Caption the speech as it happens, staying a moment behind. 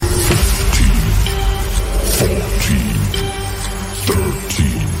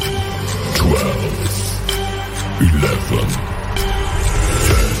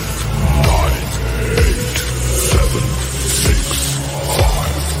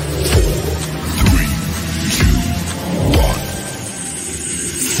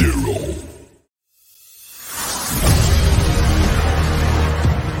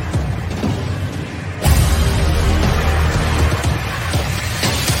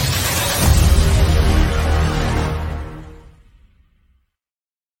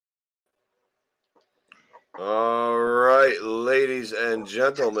All right, ladies and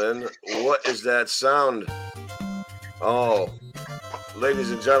gentlemen, what is that sound? Oh,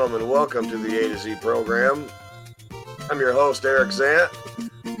 ladies and gentlemen, welcome to the A2Z Program. I'm your host, Eric Zant.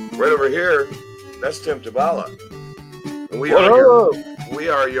 Right over here, that's Tim Tabala. And we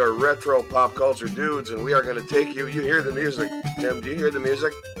are your retro pop culture dudes, and we are going to take you. You hear the music, Tim? Do you hear the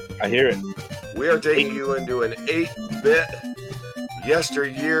music? I hear it. We are taking you into an 8-bit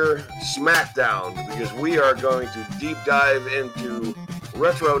yesteryear smackdown because we are going to deep dive into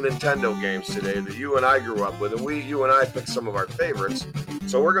retro Nintendo games today that you and I grew up with, and you and I picked some of our favorites,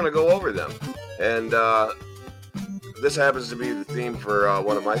 so we're going to go over them. And this happens to be the theme for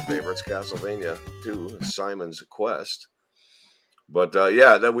one of my favorites, Castlevania 2: Simon's Quest. But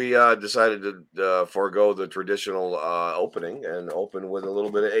then we decided to forego the traditional opening and open with a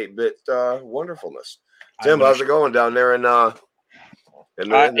little bit of 8-bit wonderfulness. Tim, how's it going down there in the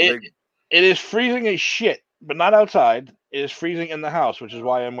big... It is freezing as shit, but not outside. It is freezing in the house, which is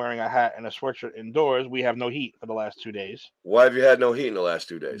why I'm wearing a hat and a sweatshirt indoors. We have no heat for the last 2 days. Why have you had no heat in the last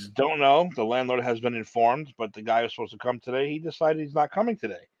 2 days? Don't know. The landlord has been informed, but the guy who's supposed to come today, he decided he's not coming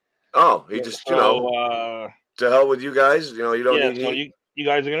today. Oh, he just, to hell with you guys. You don't need heat. You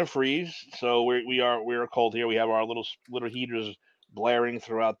guys are gonna freeze. So we are cold here. We have our little heaters blaring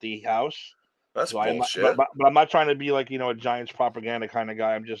throughout the house. That's bullshit. But I'm not trying to be like a Giants propaganda kind of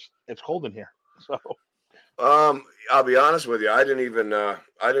guy. It's cold in here. So I'll be honest with you. I didn't even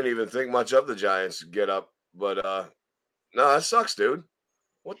think much of the Giants get up, but no, that sucks, dude.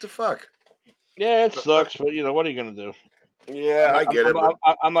 What the fuck? Yeah, it sucks, but what are you gonna do? Yeah, I get it.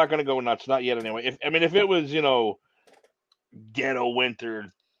 I'm not gonna go nuts. Not yet, anyway. If it was ghetto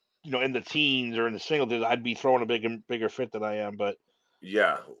winter, in the teens or in the single digits, I'd be throwing a bigger fit than I am. But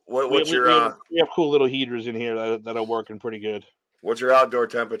yeah, we have cool little heaters in here that are working pretty good. What's your outdoor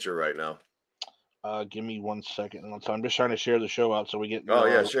temperature right now? Give me 1 second. I'm just trying to share the show out so we get.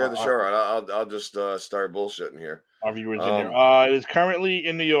 Share the show out. I'll just start bullshitting here. Our viewers in here. It is currently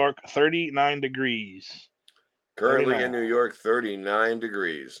in New York, 39 degrees. Currently 39. In New York, 39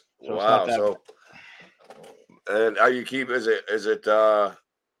 degrees. So wow. So, and are you is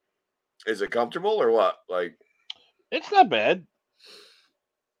it comfortable or what? Like, it's not bad.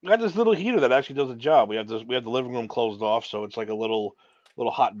 We got this little heater that actually does the job. We have the living room closed off, so it's like a little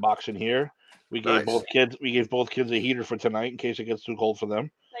hot box in here. We gave both kids a heater for tonight in case it gets too cold for them.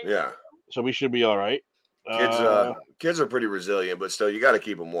 Yeah. So we should be all right. Kids are pretty resilient, but still, you got to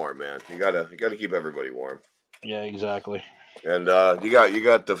keep them warm, man. You got to keep everybody warm. Yeah, exactly. And you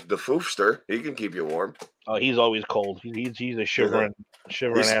got the foofster. He can keep you warm. Oh, he's always cold. He's a shivering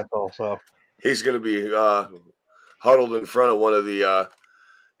asshole. So he's gonna be huddled in front of one of the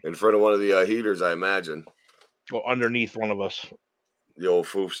heaters, I imagine. Well, underneath one of us. The old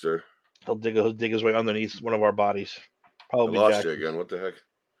foofster. He'll dig his way underneath one of our bodies. Probably. I lost you again. What the heck?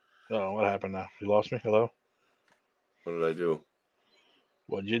 Oh, what happened now? You lost me? Hello? What did I do?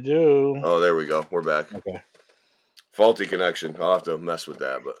 What'd you do? Oh, there we go. We're back. Okay. Faulty connection. I'll have to mess with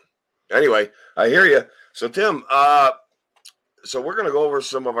that. But anyway, I hear you. So, Tim, so we're going to go over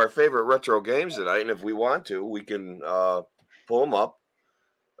some of our favorite retro games tonight. And if we want to, we can pull them up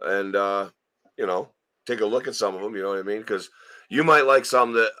and, take a look at some of them. You know what I mean? Because you might like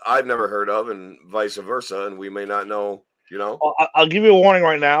some that I've never heard of and vice versa. And we may not know, Well, I'll give you a warning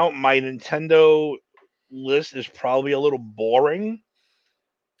right now. My Nintendo list is probably a little boring.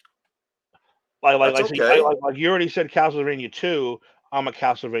 Like you already said Castlevania 2, I'm a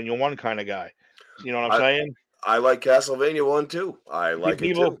Castlevania 1 kind of guy. You know what I'm saying? I like Castlevania 1 too. I like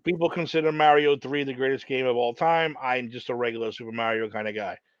it too. People consider Mario 3 the greatest game of all time. I'm just a regular Super Mario kind of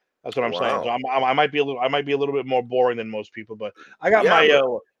guy. That's what I'm saying. So I might be a little bit more boring than most people, but I got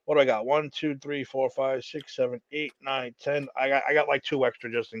what do I got? 1, 2, 3, 4, 5, 6, 7, 8, 9, 10. I got like 2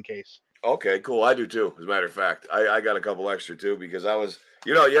 extra just in case. Okay, cool. I do too. As a matter of fact, I got a couple extra too because I was,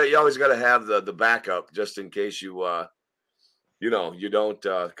 you always got to have the backup just in case you don't.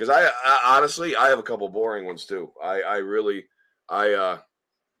 Because I honestly, I have a couple boring ones too.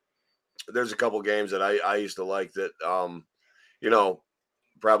 There's a couple games that I used to like that,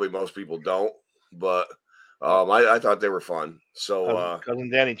 probably most people don't, but I thought they were fun. So cousin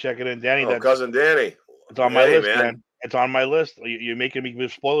Danny, check it in, Danny. Cousin Danny, it's on my list, man. It's on my list. You're making me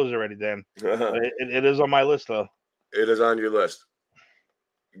give spoilers already, Dan. It is on my list, though. It is on your list.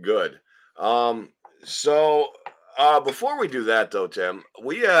 Good. So before we do that, though, Tim,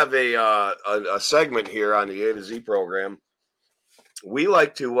 we have a segment here on the A2Z program. We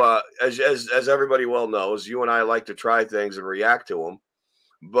like to, as everybody well knows, you and I like to try things and react to them.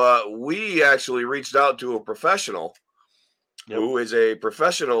 But we actually reached out to a professional who is a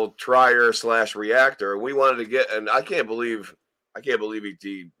professional trier / reactor. We wanted to get, and I can't believe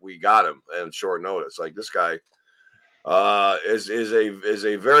we got him on short notice. Like this guy is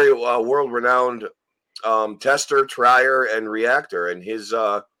a very world renowned tester, trier, and reactor, and his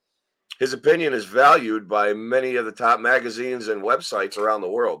opinion is valued by many of the top magazines and websites around the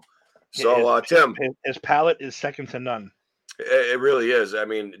world. So, Tim, his palate is second to none. It really is. I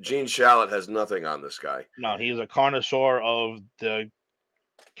mean, Gene Shalit has nothing on this guy. No, he's a connoisseur of the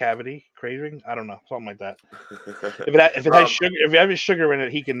cavity craving. I don't know, something like that. If it has sugar, if it has sugar in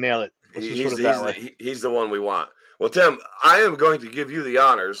it, he can nail it. He's the one we want. Well, Tim, I am going to give you the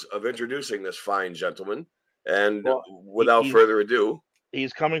honors of introducing this fine gentleman, and without further ado,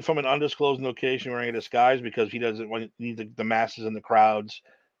 he's coming from an undisclosed location wearing a disguise because he doesn't need the masses and the crowds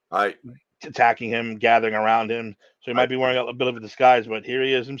attacking him, gathering around him. So he might be wearing a bit of a disguise, but here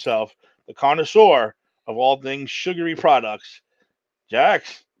he is himself, the connoisseur of all things sugary products.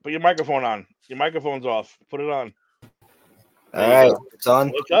 Jax, put your microphone on. Your microphone's off. Put it on. All right, it's on.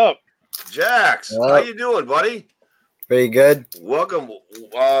 What's up? Jax, how you doing, buddy? Pretty good. Welcome.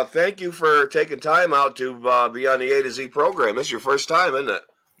 Thank you for taking time out to be on the A2Z program. This is your first time, isn't it?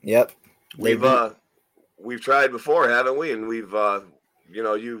 Yep. We've tried before, haven't we? And we've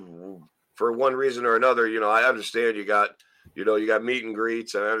you for one reason or another, I understand you got meet and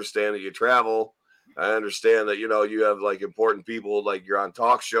greets, and I understand that you travel. I understand that, you have like important people, like you're on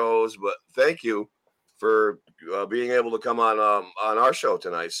talk shows, but thank you for being able to come on our show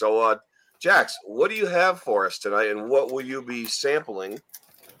tonight. So, Jax, what do you have for us tonight, and what will you be sampling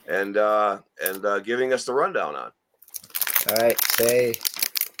and giving us the rundown on? All right, today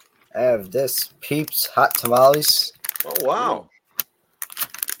I have this Peeps Hot Tamales. Oh, wow.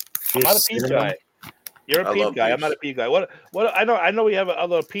 I'm not a Peeps guy. You're a Peep guy. Peeps. I'm not a Peep guy. What? I know we have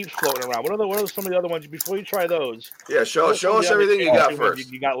other Peeps floating around. What are some of the other ones before you try those? Yeah, show us everything you got first.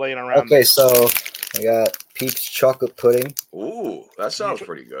 You got laying around. Okay, so I got Peeps chocolate pudding. Ooh, that sounds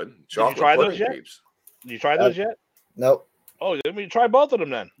pretty good. Chocolate pudding, those yet? Peeps. Did you try those yet? Nope. Oh, let me try both of them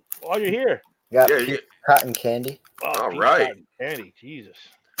then. While you're here. Got cotton candy. Oh, all right. Cotton candy, Jesus.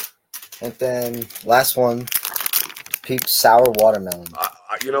 And then last one, Peeps sour watermelon.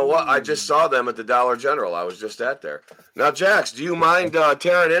 You know what? I just saw them at the Dollar General. I was just at there. Now, Jax, do you mind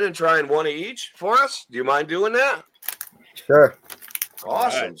tearing in and trying one of each for us? Do you mind doing that? Sure.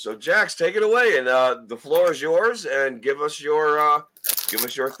 Awesome. Right. So, Jax, take it away, and the floor is yours. And give us your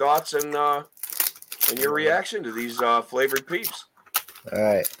thoughts and your reaction to these flavored Peeps. All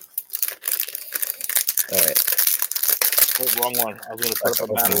right. Oh, wrong one. I was going to put up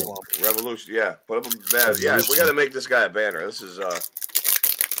a banner one. Revolution. Yeah, put up a banner. Yeah, we got to make this guy a banner. This is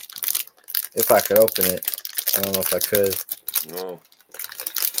If I could open it. I don't know if I could. No.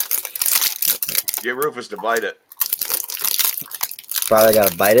 Get Rufus to bite it. Probably got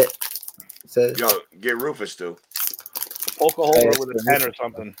to bite it. Says. Yo, get Rufus to. Poke a hole with a pen or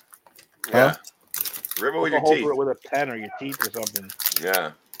something. Yeah. Rip it with your teeth. With a pen or your teeth or something.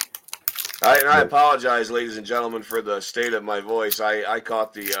 Yeah. I apologize, ladies and gentlemen, for the state of my voice. I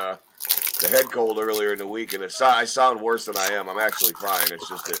caught the head cold earlier in the week, and I sound worse than I am. I'm actually fine. It's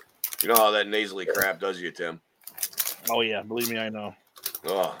just that. You know how that nasally crap does you, Tim? Oh, yeah. Believe me, I know.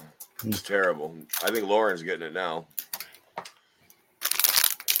 Oh, it's terrible. I think Lauren's getting it now.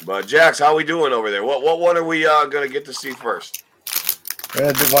 But, Jax, how we doing over there? What one are we going to get to see first? We're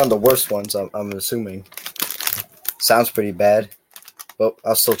going to do one of the worst ones, I'm assuming. Sounds pretty bad, but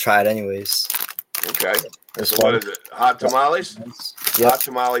I'll still try it anyways. Okay. So what is it? Hot tamales? Yep. Hot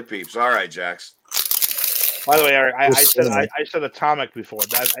tamale Peeps. All right, Jax. By the way, Eric, I said atomic before.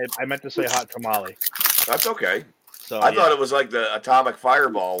 I meant to say hot tamale. That's okay. So I thought it was like the atomic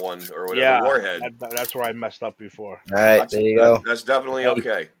fireball one or whatever. Yeah, Warhead. That's where I messed up before. All right, there you go. That's definitely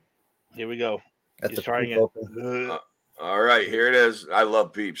okay. Here we go. He's trying it. All right, here it is. I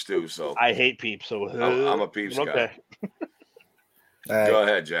love Peeps too. So I hate Peeps. So I'm a Peeps guy. Okay. Right. Go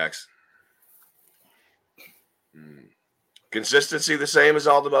ahead, Jax. Consistency the same as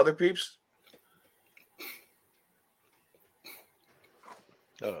all the other Peeps?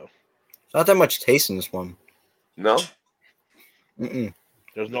 Uh-oh. Not that much taste in this one. No? Mm-mm.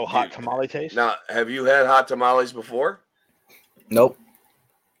 There's no hot tamale taste? Now, have you had hot tamales before? Nope.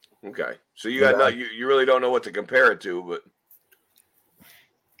 Okay. So you really don't know what to compare it to, but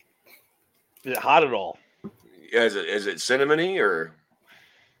is it hot at all? Yeah, is it cinnamony or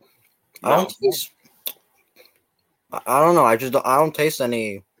no? I don't know. I don't taste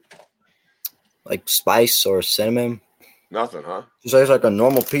any like spice or cinnamon. Nothing, huh? It tastes like a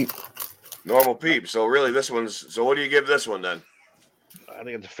normal Peep. Normal Peep. So really this one's so what do you give this one then? I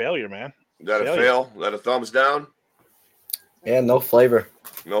think it's a failure, man. Is that a fail? Is that a thumbs down? Yeah, no flavor.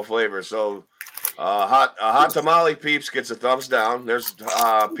 No flavor. So, hot tamale Peeps gets a thumbs down. There's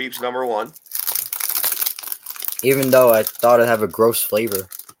Peeps number 1. Even though I thought it'd have a gross flavor.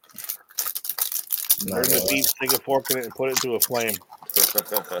 Burn the Peeps, stick a fork in it, and put it into a flame.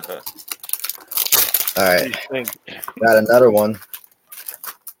 All right. Got another one.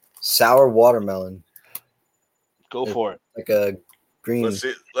 Sour watermelon. Go for it. Like a green.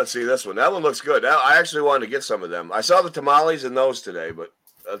 Let's see this one. That one looks good. I actually wanted to get some of them. I saw the tamales and those today, but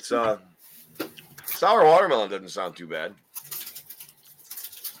that's sour watermelon doesn't sound too bad.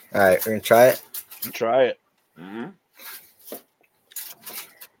 All right, we're gonna try it. Try it. Mm-hmm.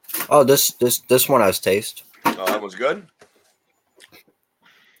 Oh, this one has taste. Oh, that one's good.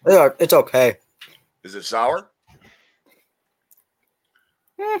 Yeah, it's okay. Is it sour?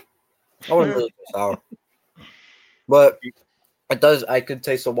 I wouldn't really say sour, but it does. I could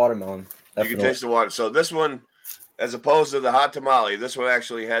taste the watermelon. Definitely. You can taste the water. So this one, as opposed to the hot tamale, this one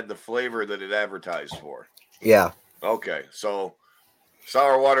actually had the flavor that it advertised for. Yeah. Okay, so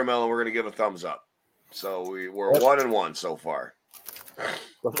sour watermelon, we're gonna give a thumbs up. So we're 1-1 so far.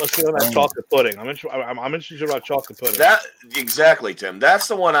 Let's get on that chocolate pudding. I'm interested about chocolate pudding. That exactly, Tim. That's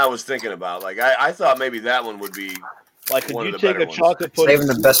the one I was thinking about. Like I thought maybe that one would be like. Could you take a chocolate pudding, saving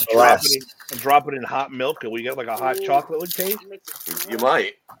the best for last, and drop it in hot milk, and we get like a hot chocolate would taste? You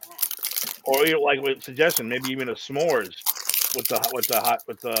might. Or like with suggestion, maybe even a s'mores with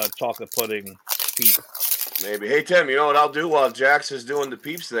the chocolate pudding piece. Maybe. Hey Tim, you know what I'll do while Jax is doing the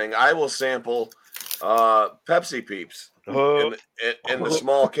Peeps thing? I will sample Pepsi Peeps in the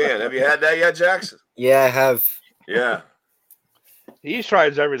small can. Have you had that yet, Jax? Yeah, I have. Yeah. He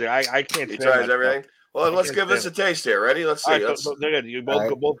tries everything. I can't. He tries everything. Well, let's give this a taste here. Ready? Let's see. Right, so good. You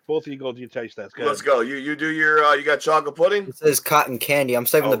both of you go. You taste that. Good. Let's go. You do your. You got chocolate pudding. It says cotton candy. I'm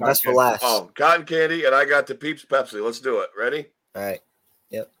saving the best for last. Oh, cotton candy, and I got the Peeps Pepsi. Let's do it. Ready? All right.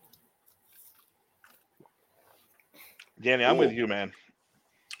 Yep. Danny, I'm with you, man.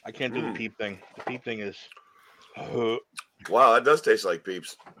 I can't do the Peep thing. The Peep thing is. Wow, that does taste like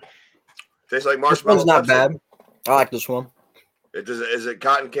Peeps. Tastes like marshmallow. This one's not bad. I like this one. Is it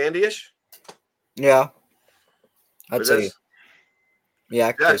cotton candy-ish? Yeah. I'd say.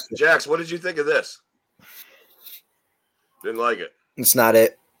 Yeah. Jax, what did you think of this? Didn't like it. It's not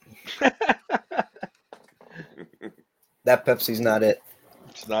it. That Pepsi's not it.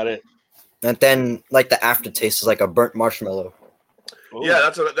 It's not it. And then, like, the aftertaste is like a burnt marshmallow. Ooh. Yeah,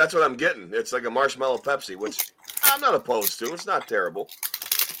 that's what I'm getting. It's like a marshmallow Pepsi, which I'm not opposed to. It's not terrible.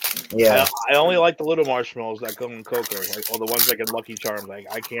 Yeah, I only like the little marshmallows that come in cocoa, or the ones that get Lucky Charms. Like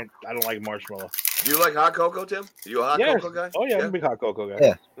I don't like marshmallow. Do you like hot cocoa, Tim? Are you a hot cocoa guy? Oh yeah, I'm a big hot cocoa guy.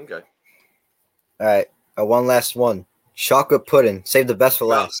 Yeah. Okay. All right, one last one. Chocolate pudding. Save the best for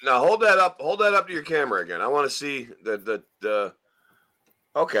last. Now hold that up. Hold that up to your camera again. I want to see the.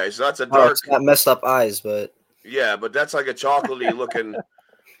 Okay, so that's a dark. It's got messed up eyes, but. Yeah, but that's like a chocolatey looking,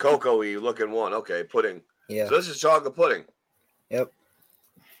 cocoa-y looking one. Okay, pudding. Yeah. So this is chocolate pudding. Yep.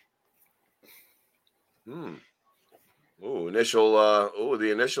 Ooh, initial.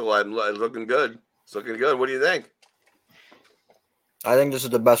 The initial. I'm looking good. It's looking good. What do you think? I think this is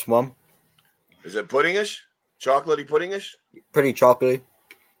the best one. Is it puddingish? Chocolatey puddingish? Pretty chocolatey.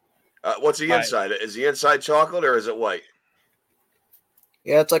 What's the inside? Is the inside chocolate or is it white?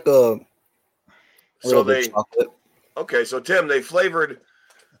 Yeah, it's like a. So okay. So Tim, they flavored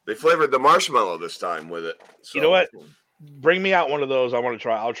the marshmallow this time with it. So. You know what? Bring me out one of those. I want to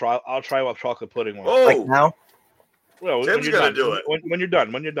try. I'll try a chocolate pudding one. Oh, like now. Well, Tim's gonna do it when you're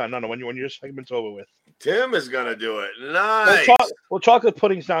done. When you're done. No, when your segment's over with. Tim is gonna do it. Nice. Well, chocolate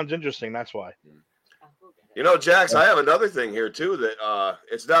pudding sounds interesting. That's why. You know, Jax, I have another thing here too that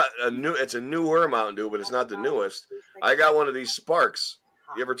it's not a new. It's a newer Mountain Dew, but it's not the newest. I got one of these Sparks.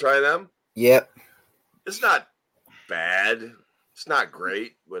 You ever try them? Yep. It's not bad. It's not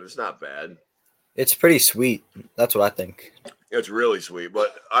great, but it's not bad. It's pretty sweet. That's what I think. It's really sweet,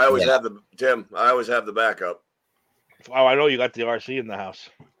 but I always have the backup. Oh, I know you got the RC in the house.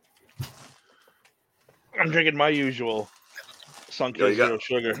 I'm drinking my usual Sunkist Zero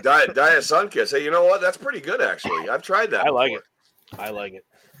Sugar. Diet Sunkist. Hey, you know what? That's pretty good, actually. I've tried that. I like it.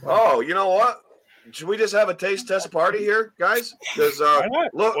 Oh, you know what? Should we just have a taste test party here, guys? Because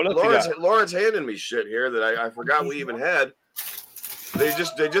Lauren's handing me shit here that I forgot we even had. They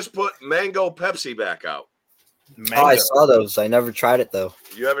just put mango Pepsi back out. Mango. Oh, I saw those. I never tried it though.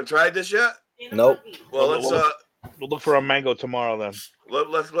 You haven't tried this yet? Nope. Well, we'll look for a mango tomorrow then.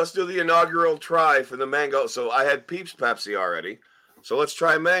 Let's do the inaugural try for the mango. So I had Peeps Pepsi already. So let's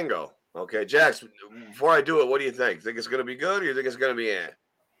try mango. Okay, Jax, before I do it, what do you think? Think it's going to be good or you think it's going to be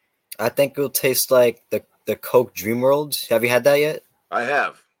I think it'll taste like the the Coke Dream World. Have you had that yet? I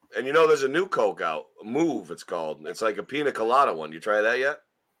have. And you know, there's a new Coke out. Move, it's called. It's like a pina colada one. You try that yet?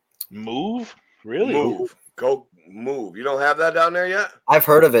 Move? Really? Move. Coke Move. You don't have that down there yet? I've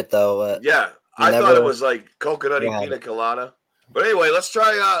heard of it though. Yeah, I thought it was like coconutty pina colada. But anyway, let's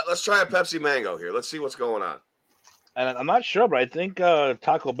try a Pepsi Mango here. Let's see what's going on. And I'm not sure, but I think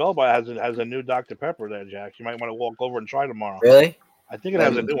Taco Bell has a new Dr. Pepper there, Jack. You might want to walk over and try tomorrow. Really? I think it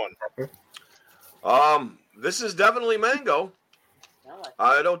has a new one. Pepper? This is definitely mango.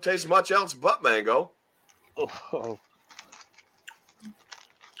 I don't taste much else but mango. Oh.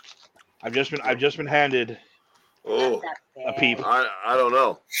 I've just been handed a peep. I don't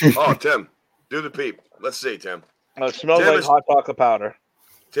know. Oh, Tim, do the peep. Let's see, Tim. It smells like hot chocolate powder.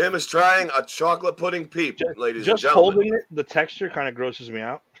 Tim is trying a chocolate pudding peep, ladies and gentlemen. Just holding it, the texture kind of grosses me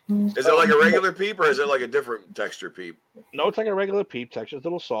out. Is it like a regular peep or is it like a different texture peep? No, it's like a regular peep texture. It's a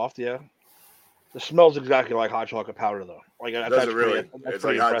little soft, yeah. The smells exactly like hot chocolate powder, though. Like does it really? It's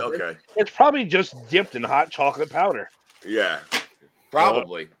like hot. Okay. It's probably just dipped in hot chocolate powder. Yeah,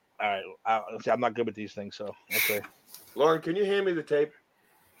 probably. All right. I'm not good with these things, so okay. Lauren, can you hand me the tape?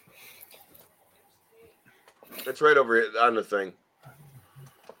 It's right over here on the thing.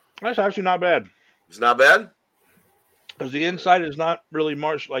 That's actually not bad. It's not bad? Because the inside is not really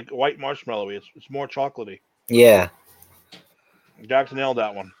like white marshmallowy. It's more chocolatey. Yeah. Jackson nailed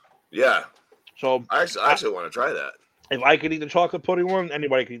that one. Yeah. So I actually want to try that. If I could eat the chocolate pudding one,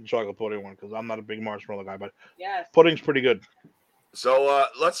 anybody can eat the chocolate pudding one because I'm not a big marshmallow guy, but pudding's pretty good. So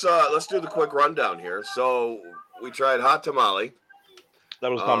let's do the quick rundown here. So we tried hot tamale. That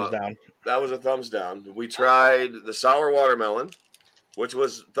was thumbs down. That was a thumbs down. We tried the sour watermelon, which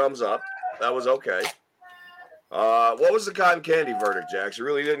was thumbs up. That was okay. What was the cotton candy verdict, Jax? You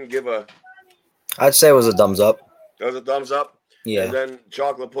really didn't give a... I'd say it was a thumbs up. That was a thumbs up? Yeah. And then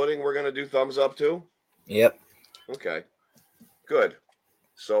chocolate pudding, we're going to do thumbs up too? Yep. Okay. Good.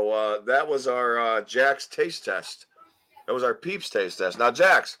 So that was our Jax taste test. That was our Peeps taste test. Now,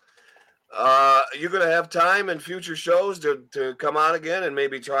 Jax, you're going to have time in future shows to come on again and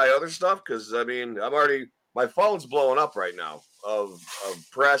maybe try other stuff? Because, I mean, my phone's blowing up right now of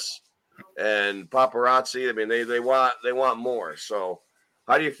press and paparazzi. I mean, they want more. So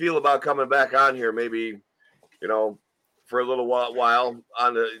how do you feel about coming back on here maybe, for a little while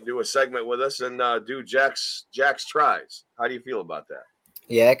on to do a segment with us and do Jack's tries? How do you feel about that?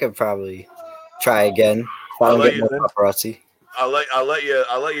 Yeah, I could probably try again. I'll let you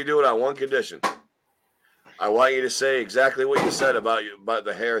do it on one condition. I want you to say exactly what you said about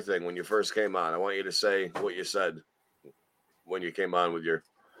the hair thing when you first came on. I want you to say what you said when you came on with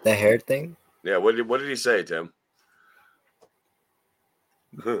the hair thing. Yeah, what did he say, Tim?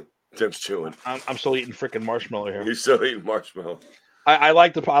 Tim's chewing. I'm still eating freaking marshmallow here. You're still eating marshmallow. I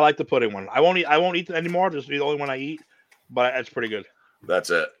like the pudding one. I won't eat it anymore. Just the only one I eat, but it's pretty good.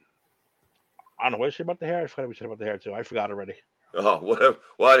 That's it. I don't know what to say about the hair. I forgot what we said about the hair too. I forgot already. Oh, whatever.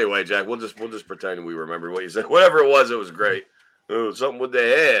 Well, anyway, Jack, we'll just pretend we remember what you said. Whatever it was great. Ooh, something with the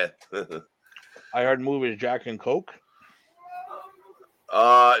hair. I heard Move is Jack and Coke.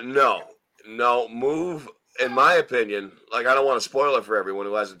 No. Move, in my opinion, like I don't want to spoil it for everyone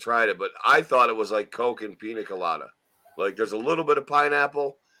who hasn't tried it, but I thought it was like Coke and pina colada. Like there's a little bit of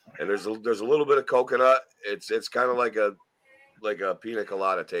pineapple and there's a little bit of coconut. It's kind of like a pina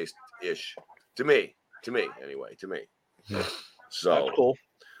colada taste ish to me anyway. So that's cool.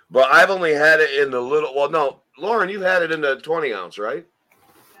 But I've only had it in the little. Well, no, Lauren, you've had it in the 20 ounce, right?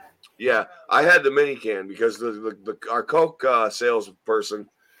 Yeah, I had the mini can because our Coke salesperson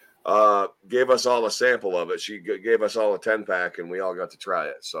gave us all a sample of it. She gave us all a 10-pack, and we all got to try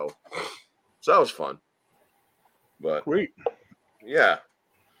it. So that was fun. But great, yeah.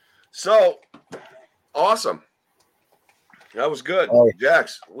 So awesome. That was good,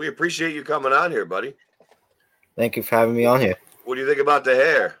 Jax. We appreciate you coming on here, buddy. Thank you for having me on here. What do you think about the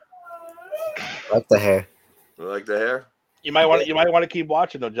hair? I like the hair. You like the hair? You might want to keep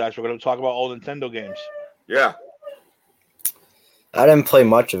watching though, Josh. We're going to talk about old Nintendo games. Yeah. I didn't play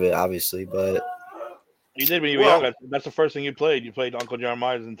much of it, obviously, but you did when you were young. That's the first thing you played. You played Uncle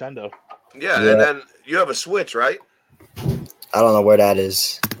Jeremiah's Nintendo. Yeah, and then you have a Switch, right? I don't know where that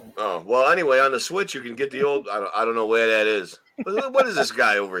is. Oh, well, anyway, on the Switch, you can get the old... I don't know where that is. What is this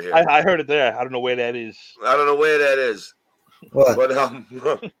guy over here? I heard it there. I don't know where that is. I don't know where that is. What?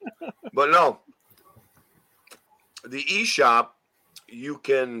 But no. The eShop, you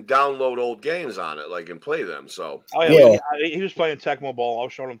can download old games on it, like, and play them, so... Oh, yeah. He was playing Tecmo Bowl. I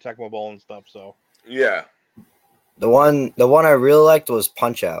was showing him Tecmo Bowl and stuff, so... Yeah. The one I really liked was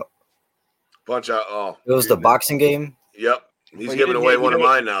Punch-Out! Punch-Out, oh. It was the boxing game? Yep. He's giving away one of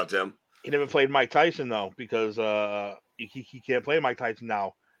mine now, Tim. He never played Mike Tyson though, because he can't play Mike Tyson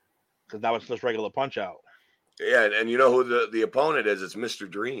now, because now it's just regular Punch Out. Yeah, and you know who the opponent is? It's Mr.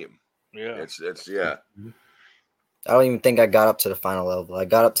 Dream. Yeah, it's yeah. I don't even think I got up to the final level. I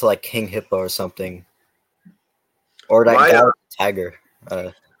got up to like King Hippo or something, or that Tiger.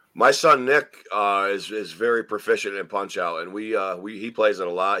 My son Nick is very proficient in Punch Out, and he plays it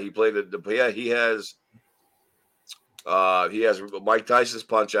a lot. He played he has Mike Tyson's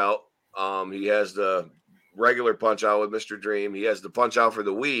Punch Out. He has the regular Punch Out with Mr. Dream. He has the Punch Out for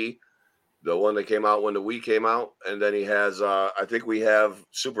the Wii, the one that came out when the Wii came out, and then he has I think we have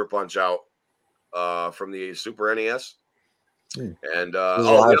Super Punch Out from the Super NES. And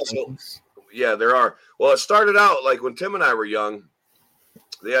yeah, there are. Well, it started out like when Tim and I were young.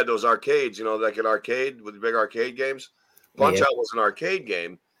 They had those arcades, like an arcade with the big arcade games. Punch Out was an arcade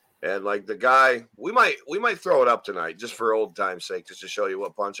game, and like the guy, we might throw it up tonight just for old time's sake, just to show you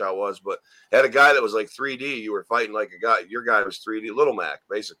what Punch Out was. But had a guy that was like 3D. You were fighting like a guy. Your guy was 3D, Little Mac,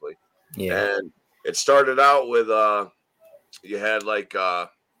 basically. Yeah. And it started out with you had like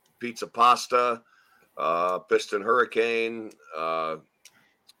Pizza Pasta, Piston Hurricane, all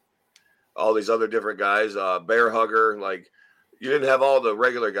these other different guys, Bear Hugger, like. You didn't have all the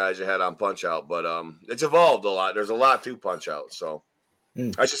regular guys you had on Punch Out, but it's evolved a lot. There's a lot to Punch Out, so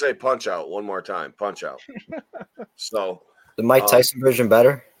I should say Punch Out one more time. Punch Out. So the Mike Tyson version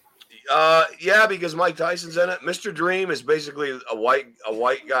better? Yeah, because Mike Tyson's in it. Mr. Dream is basically a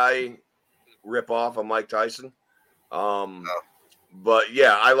white guy rip off of Mike Tyson. But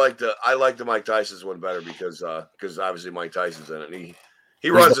yeah, I like the Mike Tyson's one better because obviously Mike Tyson's in it. And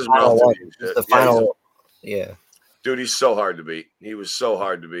he runs his mouth. The final, yeah. Dude, he's so hard to beat. He was so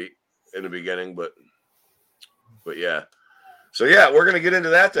hard to beat in the beginning, but yeah. So yeah, we're gonna get into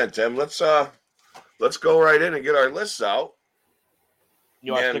that then, Tim. Let's go right in and get our lists out.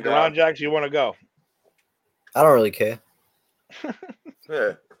 You want to stick around, Jax? You want to go? I don't really care.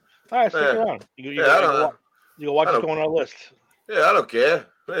 Yeah. All right, stick around. You can watch what's going on our list. Yeah, I don't care.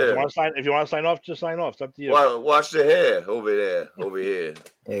 Yeah. If you want to sign off, just sign off. It's up to you. Well, watch the hair over here.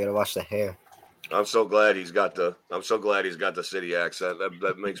 Yeah, you gotta watch the hair. I'm so glad he's got the city accent.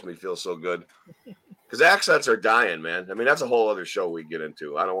 That makes me feel so good. Because accents are dying, man. I mean, that's a whole other show we get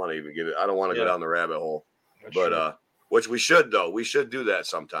into. I don't want to even get it. I don't want to go down the rabbit hole. That's true. Which we should though. We should do that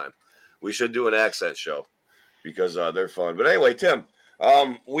sometime. We should do an accent show because they're fun. But anyway, Tim,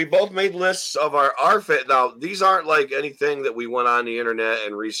 we both made lists of our fit. Now, these aren't like anything that we went on the internet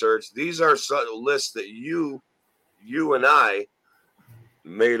and researched. These are lists that you and I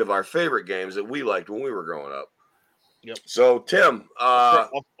made of our favorite games that we liked when we were growing up. Yep. So Tim,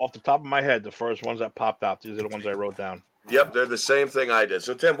 off the top of my head, the first ones that popped out, these are the ones I wrote down. Yep, they're the same thing I did.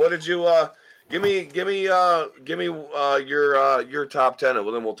 So Tim, what did you give me your top 10 and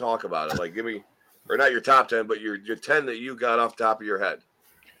then we'll talk about it. Like or not your top 10, but your 10 that you got off the top of your head.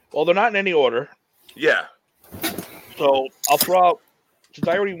 Well, they're not in any order. Yeah. So I'll throw out, since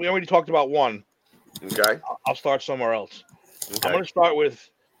we already talked about one. Okay. I'll start somewhere else. Okay. I'm going to start with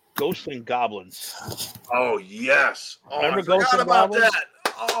Ghosts and Goblins. Oh, yes. Oh, remember Ghosts and Goblins? That.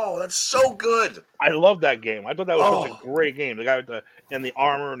 Oh, that's so good. I love that game. I thought that was such a great game. The guy with the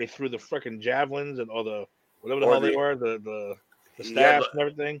armor and he threw the freaking javelins and whatever the hell they were, the staffs and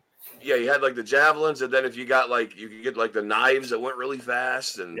everything. Yeah, you had like the javelins, and then if you got you could get like the knives that went really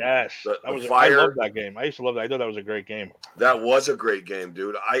fast. And yes, the fire. I love that game. I used to love that. I thought that was a great game. That was a great game,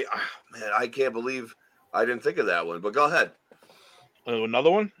 dude. I can't believe I didn't think of that one. But go ahead. Another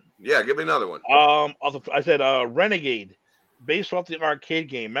one? Yeah, give me another one. I said Renegade, based off the arcade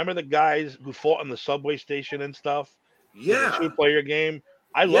game. Remember the guys who fought on the subway station and stuff? Yeah, the two-player game.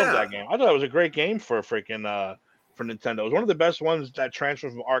 I love that game. I thought it was a great game for freaking for Nintendo. It was one of the best ones that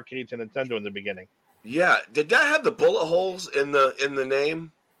transferred from arcade to Nintendo in the beginning. Yeah, did that have the bullet holes in the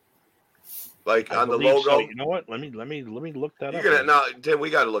name? Like on the logo? So. You know what? Let me look that up. Now, Tim,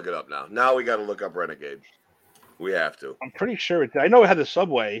 we got to look it up now. Now we got to look up Renegade. We have to. I'm pretty sure I know it had the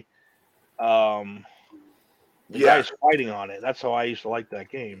subway. The guy's fighting on it. That's how I used to like that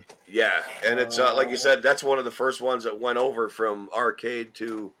game. Yeah, and it's like you said, that's one of the first ones that went over from arcade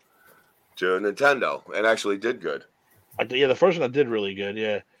to Nintendo and actually did good. Yeah, the first one that did really good.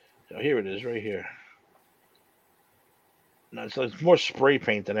 Yeah, so here it is, right here. No, it's more spray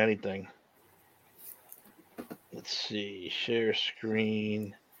paint than anything. Let's see, share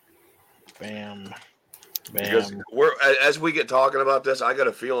screen. Bam. Because as we get talking about this, I got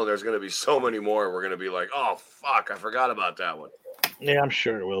a feeling there's going to be so many more. We're going to be like, oh, fuck, I forgot about that one. Yeah, I'm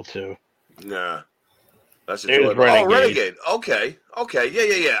sure it will, too. Nah. That's Renegade. Oh, Renegade. Okay.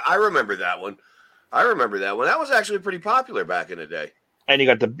 Yeah. I remember that one. That was actually pretty popular back in the day. And you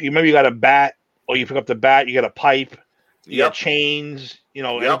got a bat, or you pick up the bat, you got a pipe, you got chains,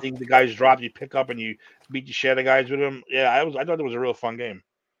 anything the guys drop, you pick up and you beat the shit out of guys with them. Yeah, I thought it was a real fun game.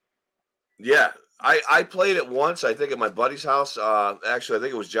 Yeah, I played it once, I think at my buddy's house. Actually, I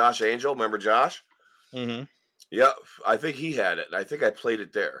think it was Josh Angel. Remember Josh? Mm-hmm. Yep, I think he had it. I think I played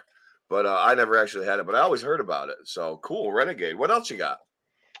it there, but I never actually had it. But I always heard about it. So cool, Renegade. What else you got?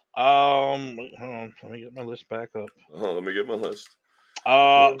 Hold on, let me get my list back up. Oh, let me get my list.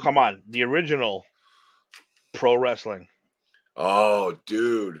 Come on, the original pro wrestling. Oh,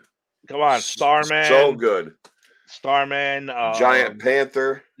 dude, come on, Starman. So good. Starman, Giant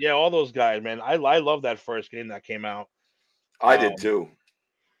Panther. Yeah, all those guys, man. I love that first game that came out. I did too.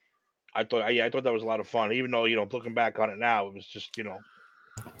 I thought that was a lot of fun. Even though looking back on it now, it was just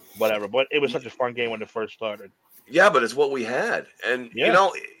whatever. But it was such a fun game when it first started. Yeah, but it's what we had, and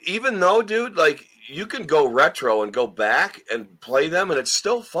even though, dude, like you can go retro and go back and play them, and it's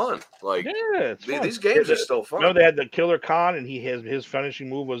still fun. Like these games are still fun. They had the Killer Khan, and his finishing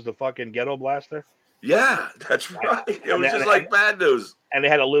move was the fucking Ghetto Blaster. Yeah, that's right. It was just like Bad News. And they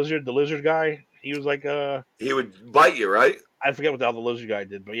had the lizard guy. He was like he would bite you, right? I forget what the hell the lizard guy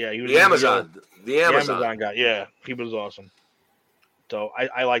did, but yeah, he was the Amazon guy. Yeah, he was awesome. So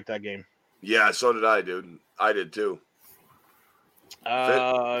I like that game. Yeah, so did I, dude. I did too.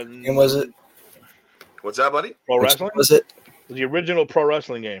 And was it? What's that, buddy? Pro wrestling? Was it? The original pro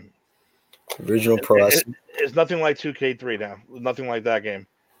wrestling game. Original pro wrestling. It's nothing like 2K3 now. Nothing like that game.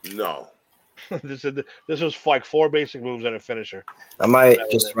 No. This was like 4 basic moves and a finisher. I might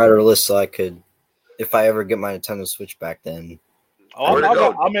just write a list so I could, if I ever get my Nintendo Switch back, then.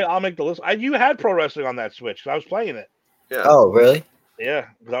 I'll make the list. You had pro wrestling on that Switch because I was playing it. Yeah. Oh, really? Yeah.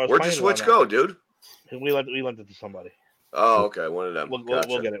 Where'd your Switch go, dude? We lent it to somebody. Oh, okay. One of them. We'll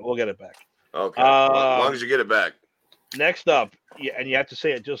get it. We'll get it back. Okay. As long as you get it back. Next up, and you have to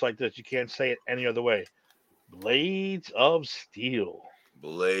say it just like this. You can't say it any other way. Blades of Steel.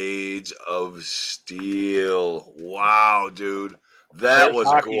 Blades of Steel. Wow, dude. That was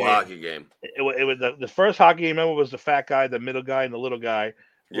a cool hockey game. It was the first hockey game ever was the fat guy, the middle guy, and the little guy.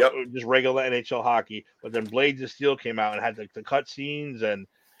 Yep. Just regular NHL hockey. But then Blades of Steel came out and had the cut scenes, and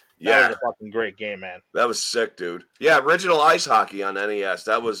that was a fucking great game, man. That was sick, dude. Yeah, original ice hockey on NES.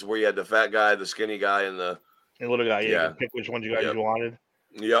 That was where you had the fat guy, the skinny guy, and the little guy. Yeah. You pick which ones you guys wanted.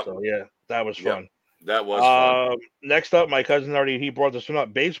 Yep. So yeah, that was fun. That was fun. Next up, my cousin he brought this one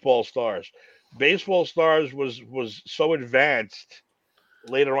up. Baseball Stars. Baseball Stars was so advanced.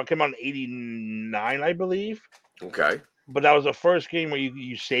 Later on, came out in '89, I believe. Okay. But that was the first game where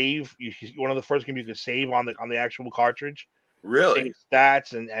you save. One of the first games you could save on the actual cartridge. Really? Save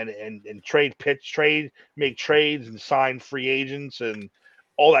stats and make trades and sign free agents and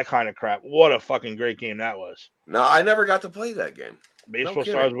all that kind of crap. What a fucking great game that was. No, I never got to play that game. Baseball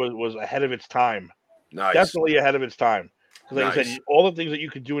Stars was ahead of its time. Nice. Definitely ahead of its time. Because like I said, all the things that you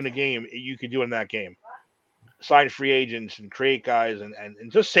could do in the game, you could do in that game. Sign free agents and create guys and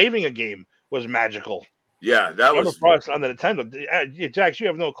just saving a game was magical. Yeah, that was for us on the Nintendo. Jax, you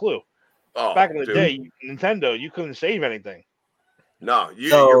have no clue. Oh, back in the day, Nintendo, you couldn't save anything. No,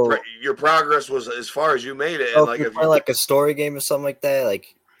 your progress was as far as you made it. And if you like a story game or something like that,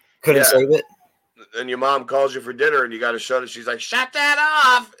 like couldn't save it. And your mom calls you for dinner, and you got to shut it. She's like, "Shut that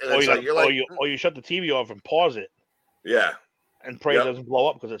off!" And you shut the TV off and pause it. Yeah, and pray it doesn't blow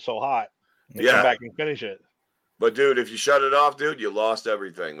up because it's so hot. Come back and finish it. But dude, if you shut it off, dude, you lost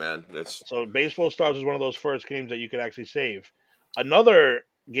everything, man. So Baseball Stars was one of those first games that you could actually save. Another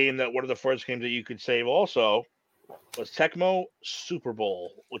game one of the first games that you could save also was Tecmo Super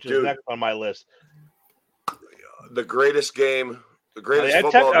Bowl, which is next on my list. The greatest game. The greatest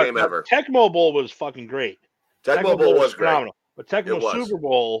football game ever. Tecmo Bowl was fucking great. Tecmo Bowl was phenomenal. But Tecmo Super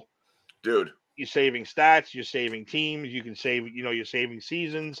Bowl, dude, you're saving stats, you're saving teams, you can save, you're saving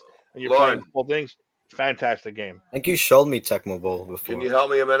seasons, and you're playing full things. Fantastic game. I think you showed me Tecmo Bowl before. Can you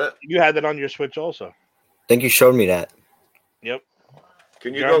help me a minute? You had that on your Switch also. I think you showed me that. Yep.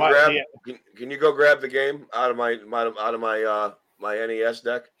 Can you go grab? Can you go grab the game out of my NES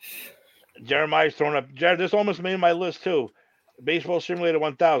deck? Jeremiah's throwing up. This almost made my list too. Baseball Simulator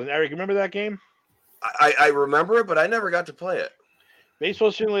 1000. Eric, remember that game? I remember it, but I never got to play it.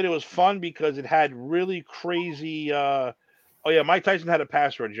 Baseball Simulator was fun because it had really crazy. Mike Tyson had a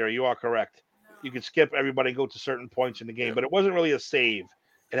password, Jerry. You are correct. You could skip everybody and go to certain points in the game, but it wasn't really a save.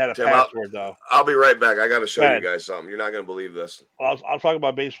 It had a password, though. I'll be right back. I got to show you guys something. You're not going to believe this. Well, I'll talk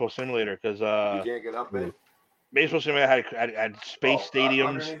about Baseball Simulator because you can't get up, man. Baseball Simulator had space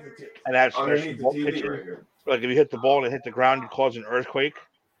stadiums and had special pitching. Like if you hit the ball and it hit the ground, you cause an earthquake.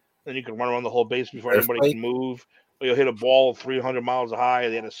 Then you can run around the whole base before anybody can move. You'll hit a ball 300 miles high.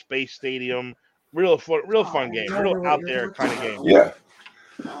 They had a space stadium. Real fun game. Real out there kind of game. Yeah.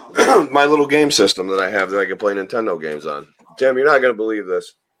 My little game system that I have that I can play Nintendo games on. Tim, you're not going to believe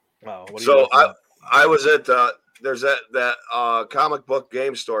this. Oh, what so I was at there's that comic book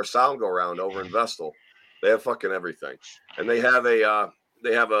game store, Sound Go Round over in Vestal. They have fucking everything, and they have a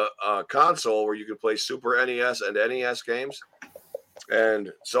console where you can play Super NES and NES games.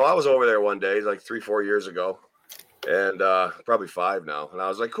 And so I was over there one day, like 3-4 years ago, and probably 5 now. And I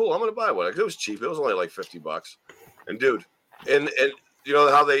was like, cool, I'm gonna buy one. It was cheap. It was only like $50. And dude, and you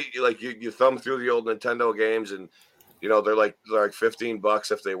know how they like you thumb through the old Nintendo games, and you know they're like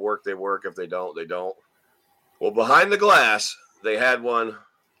 $15. If they work, they work. If they don't, they don't. Well, behind the glass, they had one,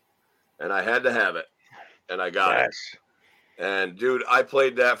 and I had to have it, and I got it. And dude, I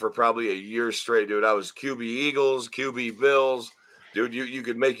played that for probably a year straight, dude. I was QB Eagles, QB Bills, dude. You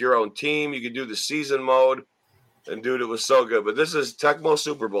could make your own team. You could do the season mode, and dude, it was so good. But this is Tecmo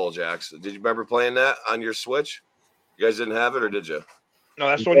Super Bowl, Jax. Did you remember playing that on your Switch? You guys didn't have it, or did you? No,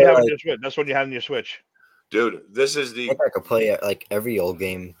 that's what you have on your Switch. That's what you had on your Switch. Dude, this is the. I think I could play like every old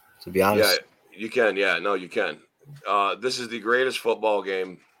game, to be honest. Yeah, you can. Yeah, no, you can. This is the greatest football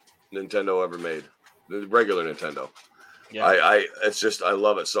game Nintendo ever made. The regular Nintendo. Yeah. It's just I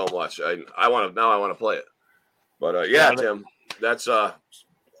love it so much. I want to play it. But yeah, Tim, that's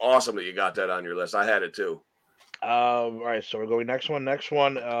awesome that you got that on your list. I had it too. All right, so we're going next one.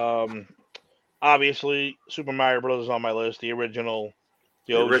 Obviously, Super Mario Brothers is on my list. The original,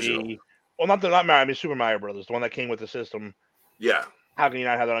 the OG. Original. Well, not Mario. I mean Super Mario Brothers, the one that came with the system. Yeah. How can you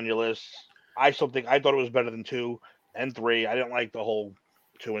not have that on your list? I thought it was better than 2 and 3. I didn't like the whole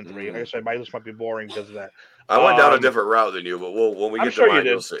 2 and 3. Like I said, my list might be boring because of that. I went down a different route than you, but when we get to mine,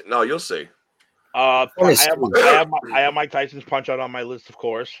 you'll see. No, you'll see. I have Mike Tyson's Punch Out on my list, of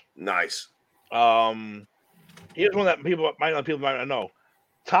course. Nice. Here's one that people might not know.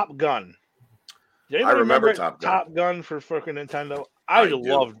 Top Gun. I remember Top Gun. Top Gun for fucking Nintendo. I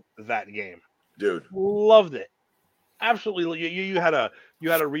loved that game, dude. Loved it. Absolutely. You had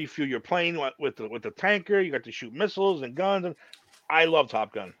to refuel your plane with the tanker. You got to shoot missiles and guns. And I love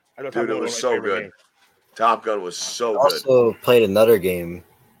Top Gun. Dude, it was so good. Games. Top Gun was so good. Also played another game.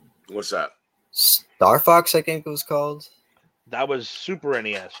 What's that? Star Fox, I think it was called. That was Super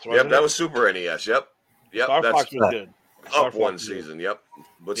NES. Yep, that was Super NES. Yep. Star Fox was good. Up one season. Yep.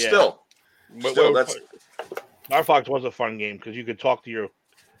 But still, that's Star Fox was a fun game because you could talk to your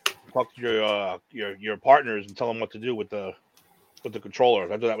partners and tell them what to do with the controller. I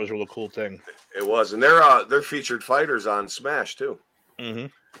thought that was a really cool thing. It was, and they're featured fighters on Smash too. Mm-hmm.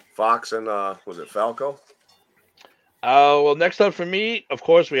 Fox and was it Falco? Well, next up for me, of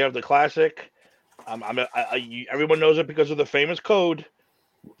course, we have the classic. Everyone knows it because of the famous code.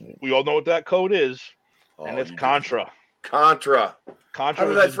 We all know what that code is, and it's Contra. Contra. How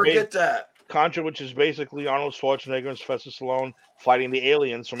did I forget that? Contra, which is basically Arnold Schwarzenegger and Sylvester Stallone fighting the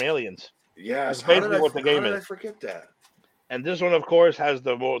aliens from Aliens. Yes, that's basically what the game is. How did I forget that? And this one, of course, has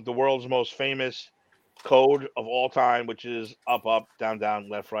the world's most famous code of all time, which is up, down, down,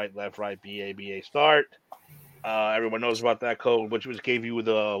 left, right, BA, start. Everyone knows about that code, which gave you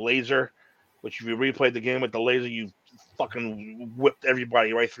the laser, which if you replayed the game with the laser, you fucking whipped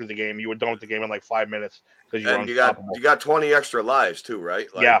everybody right through the game. You were done with the game in like 5 minutes because you got 20 extra lives too, right?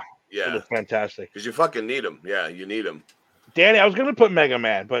 Yeah. It was fantastic. Because you fucking need them. Yeah, you need them. Danny, I was going to put Mega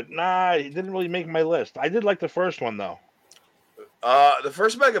Man, but nah, it didn't really make my list. I did like the first one, though. The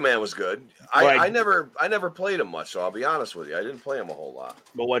first Mega Man was good. I never played him much, so I'll be honest with you. I didn't play him a whole lot.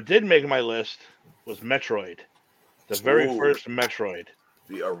 But what did make my list was Metroid. The very first Metroid.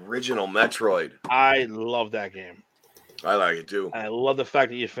 The original Metroid. I love that game. I like it too. I love the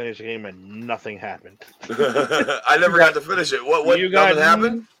fact that you finished the game and nothing happened. I never got to finish it. What nothing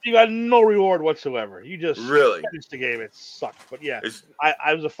happened? You got no reward whatsoever. You just finished the game. It sucked. But yeah,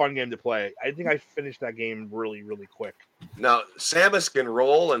 it was a fun game to play. I think I finished that game really, really quick. Now, Samus can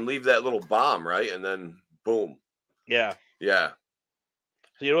roll and leave that little bomb, right? And then boom. Yeah. Yeah.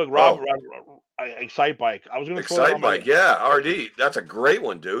 So you look, Rob, Excite Bike. I was going to Excite Bike. Yeah, RD. That's a great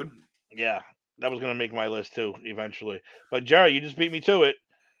one, dude. Yeah. That was going to make my list too, eventually. But Jerry, you just beat me to it.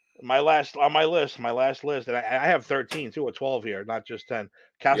 My last list, and I have 13 too, or 12 here, not just 10.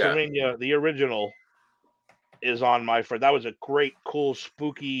 Castlevania, the original, is on my first. That was a great, cool,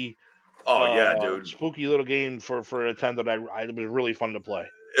 spooky. Oh yeah, dude! Spooky little game for Nintendo. It was really fun to play.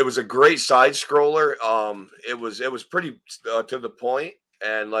 It was a great side scroller. It was pretty to the point,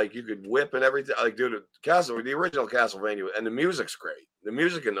 and like you could whip and everything. Like, dude, the original Castlevania, and the music's great. The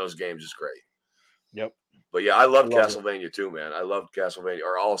music in those games is great. Yep. But yeah, I love Castlevania too, man. I love Castlevania,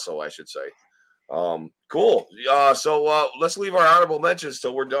 or also I should say. Cool. So let's leave our honorable mentions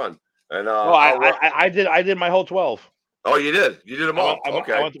till we're done. And I did my whole 12. Oh, you did? You did them all?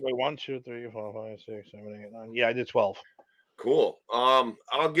 Okay. I went to 1, 2, 3, 4, 5, 6, 7, 8, 9. Yeah, I did 12. Cool.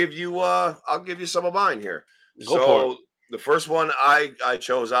 I'll give you some of mine here. Go for it. The first one I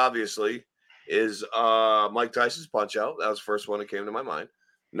chose obviously is Mike Tyson's Punch Out. That was the first one that came to my mind.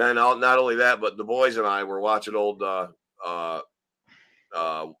 And then not only that, but the boys and I were watching old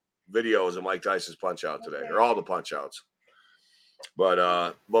videos of Mike Tyson's Punch Out today, or all the Punch Outs. But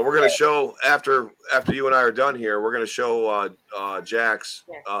we're gonna show after you and I are done here. We're gonna show Jack's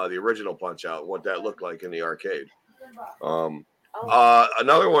the original Punch Out, what that looked like in the arcade.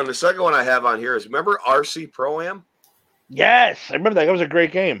 Another one, the second one I have on here is, remember RC Pro-Am? Yes, I remember that. That was a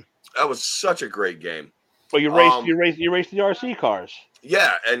great game. That was such a great game. Well, you raced the RC cars.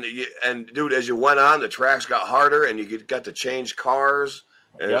 Yeah, and dude, as you went on, the tracks got harder, and you got to change cars.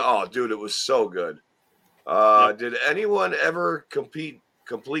 And oh, dude, it was so good. Did anyone ever complete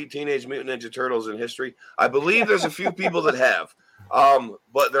Teenage Mutant Ninja Turtles in history? I believe there's a few people that have.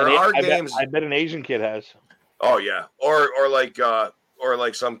 But there are games. I bet an Asian kid has. Oh yeah, or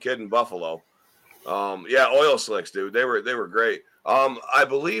like some kid in Buffalo. Oil Slicks, dude. They were great. I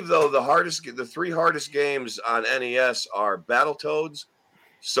believe though the three hardest games on NES are Battletoads,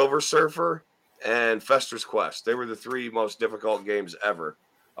 Silver Surfer, and Fester's Quest. They were the three most difficult games ever.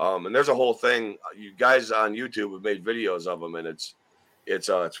 And there's a whole thing. You guys on YouTube have made videos of them, and it's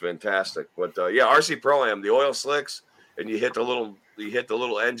fantastic. But RC Pro-Am, the Oil Slicks, and you hit the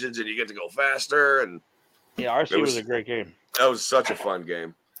little engines, and you get to go faster. And RC was a great game. That was such a fun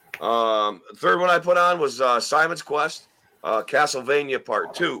game. Third one I put on was Simon's Quest, Castlevania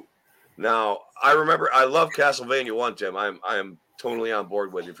Part 2. Now I remember I love Castlevania 1, Tim. I am totally on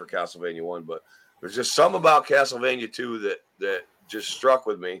board with you for Castlevania 1, but there's just something about Castlevania 2 that just struck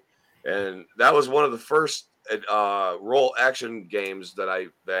with me, and that was one of the first role action games that I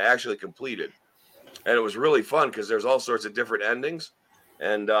actually completed, and it was really fun because there's all sorts of different endings,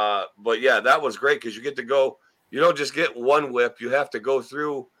 and but yeah, that was great because you get to go. You don't just get one whip; you have to go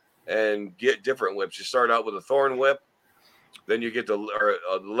through and get different whips. You start out with a thorn whip, then you get a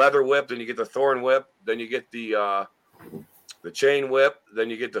leather whip, then you get the thorn whip, then you get the chain whip, then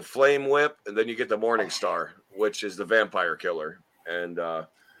you get the flame whip, and then you get the Morning Star, which is the vampire killer. And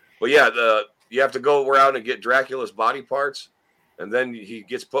but yeah, you have to go around and get Dracula's body parts, and then he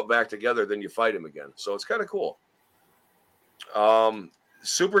gets put back together. Then you fight him again. So it's kind of cool.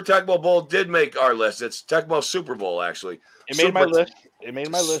 Super Tecmo Bowl did make our list. It's Tecmo Super Bowl, actually. It made my list. It made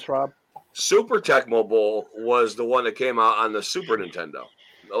my list, Rob. Super Tecmo Bowl was the one that came out on the Super Nintendo.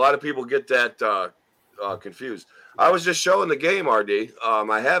 A lot of people get that confused. I was just showing the game, RD.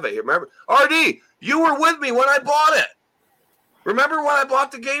 I have it here. Remember, RD, you were with me when I bought it. Remember when I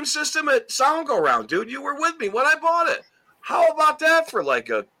bought the game system at Sound Go Round, dude? You were with me when I bought it. How about that for like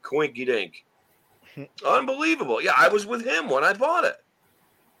a quinky dink? Unbelievable. Yeah, I was with him when I bought it.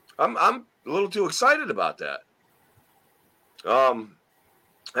 I'm a little too excited about that.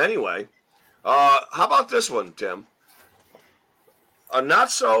 Anyway, how about this one, Tim? A not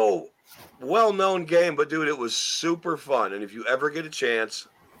so well-known game, but dude, it was super fun. And if you ever get a chance,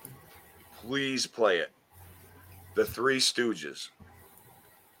 please play it. The Three Stooges.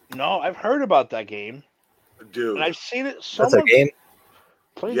 No, I've heard about that game, dude. And I've seen it. That's a game.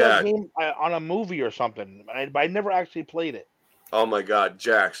 Played that game on a movie or something, but I never actually played it. Oh my God,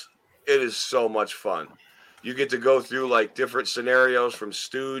 Jax! It is so much fun. You get to go through like different scenarios from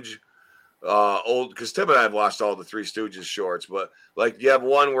Stooge, old. Because Tim and I have watched all the Three Stooges shorts, but like you have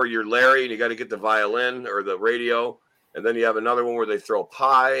one where you're Larry and you got to get the violin or the radio, and then you have another one where they throw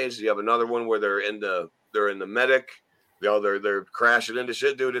pies. You have another one where they're in the medic. They're crashing into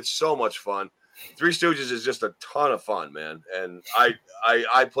shit, dude. It's so much fun. Three Stooges is just a ton of fun, man. And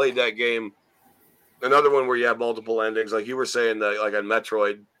I played that game. Another one where you have multiple endings, like you were saying that, like on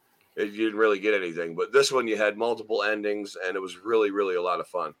Metroid, you didn't really get anything, but this one you had multiple endings, and it was really, really a lot of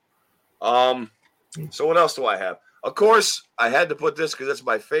fun. So what else do I have? Of course, I had to put this because it's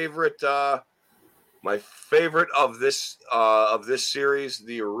my favorite. My favorite of this series,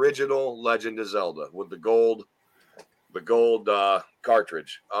 the original Legend of Zelda with the gold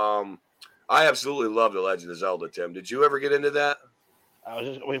cartridge. I absolutely love the Legend of Zelda. Tim, did you ever get into that?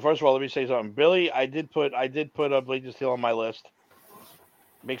 First of all, let me say something, Billy. I did put a Blade of Steel on my list.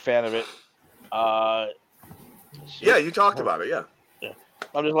 Big fan of it. Yeah, you talked about it. Yeah.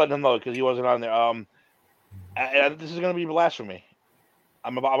 I'm just letting him know because he wasn't on there. And this is going to be blasphemy.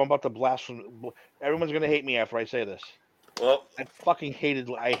 I'm about to blaspheme. Everyone's going to hate me after I say this. Well,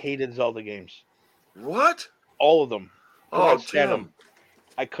 I hated Zelda games. What? All of them. Oh, Tim.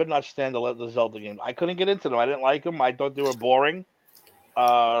 I could not stand the Zelda games. I couldn't get into them. I didn't like them. I thought they were boring.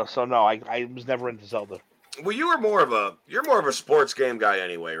 So no, I was never into Zelda. Well, you're more of a sports game guy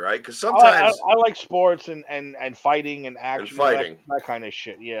anyway, right? Because sometimes I like sports and fighting and action, and fighting, that kind of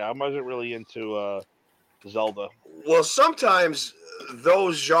shit. Yeah, I wasn't really into Zelda. Well, sometimes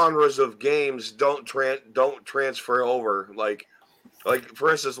those genres of games don't transfer over. Like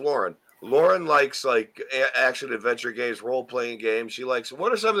for instance, Lauren. Lauren likes like action adventure games, role playing games. She likes.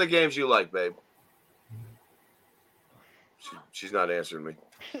 What are some of the games you like, babe? She's not answering me.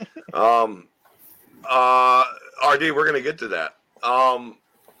 RD, we're gonna get to that.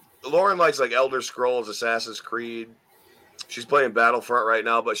 Lauren likes like Elder Scrolls, Assassin's Creed. She's playing Battlefront right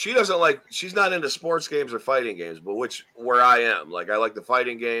now, but she doesn't like. She's not into sports games or fighting games, but where I am. Like I like the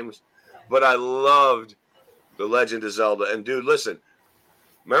fighting games, but I loved The Legend of Zelda. And dude, listen,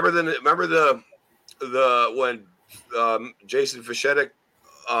 remember the when Jason Fischetic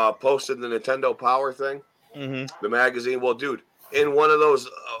posted the Nintendo Power thing, the magazine. Well, dude, in one of those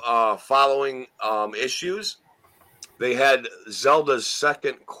following issues, they had Zelda's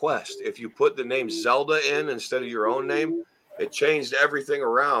second quest. If you put the name Zelda in instead of your own name, it changed everything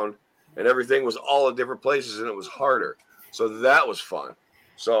around, and everything was all in different places, and it was harder. So that was fun.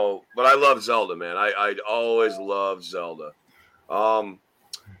 So, but I love Zelda, man. I always loved Zelda.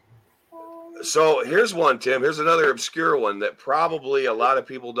 So here's one, Tim. Here's another obscure one that probably a lot of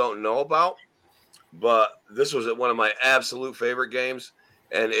people don't know about, but this was one of my absolute favorite games,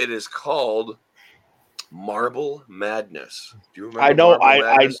 and it is called Marble Madness. Do you remember? I know.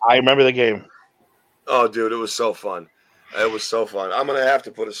 I remember the game. Oh, dude, it was so fun. It was so fun. I'm gonna have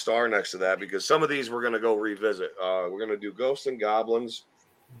to put a star next to that because some of these we're gonna go revisit. We're gonna do Ghosts and Goblins.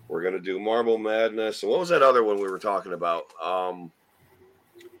 We're gonna do Marble Madness. And what was that other one we were talking about?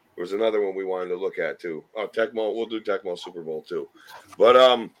 There was another one we wanted to look at too. Oh, Tecmo. We'll do Tecmo Super Bowl too.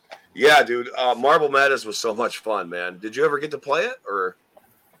 But yeah, dude, Marble Madness was so much fun, man. Did you ever get to play it or?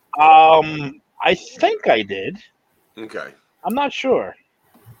 I think I did. Okay. I'm not sure.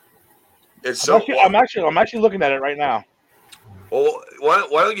 It's so. I'm actually looking at it right now. Well, why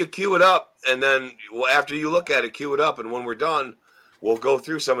don't you queue it up, and then after you look at it, queue it up, and when we're done, we'll go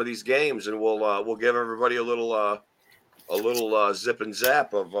through some of these games, and we'll give everybody a little zip and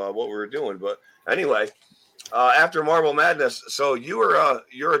zap of what we were doing. But anyway, after Marble Madness, so you're a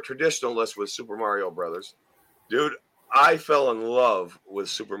traditionalist with Super Mario Brothers, dude. I fell in love with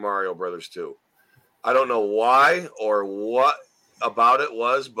Super Mario Brothers 2. I don't know why or what about it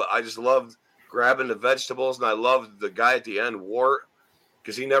was, but I just loved grabbing the vegetables, and I loved the guy at the end, Wart,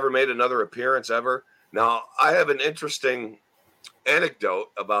 because he never made another appearance ever. Now, I have an interesting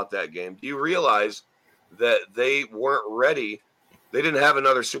anecdote about that game. Do you realize that they weren't ready? They didn't have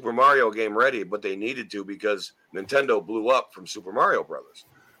another Super Mario game ready, but they needed to because Nintendo blew up from Super Mario Brothers.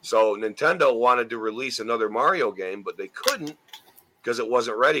 So Nintendo wanted to release another Mario game, but they couldn't because it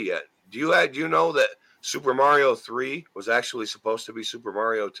wasn't ready yet. Do you know that Super Mario 3 was actually supposed to be Super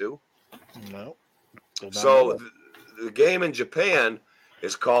Mario 2? No. So the game in Japan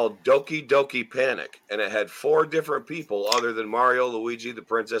is called Doki Doki Panic, and it had 4 different people other than Mario, Luigi, the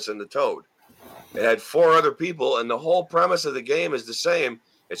Princess, and the Toad. It had 4 other people, and the whole premise of the game is the same.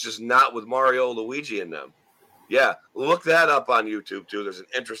 It's just not with Mario, Luigi, and them. Yeah, look that up on YouTube, too. There's an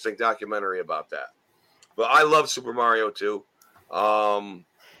interesting documentary about that. But I love Super Mario 2.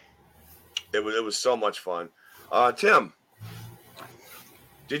 It was so much fun. Tim,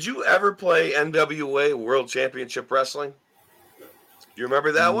 did you ever play NWA World Championship Wrestling? Do you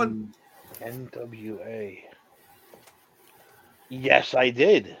remember that one? NWA. Yes, I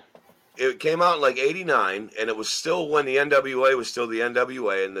did. It came out in like '89, and it was still when the NWA was still the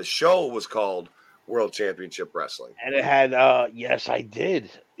NWA, and the show was called World Championship Wrestling. And it had, yes, I did.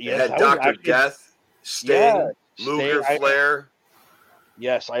 Yes, it had Dr. Death, Sting, Luger, Flair.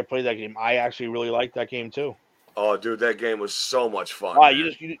 Yes, I played that game. I actually really liked that game too. Oh, dude, that game was so much fun. Wow,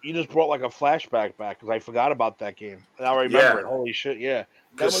 you just brought like a flashback back because I forgot about that game. Now I remember it. Holy shit, yeah.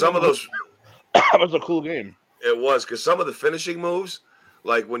 Because some of those, that was a cool game. It was because some of the finishing moves,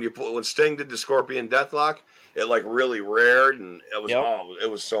 like when Sting did the Scorpion Deathlock, it like really rared, and it was it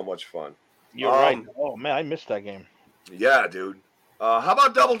was so much fun. You're right. Oh man, I missed that game. Yeah, dude. How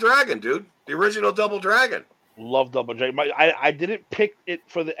about Double Dragon, dude? The original Double Dragon. Love Double Dragon. I didn't pick it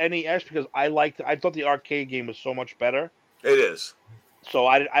for the NES because I thought the arcade game was so much better. It is. So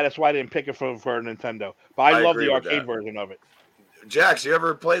that's why I didn't pick it for Nintendo. But I love the arcade version of it. Jax, you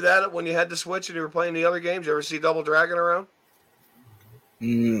ever play that when you had the Switch and you were playing the other games? You ever see Double Dragon around?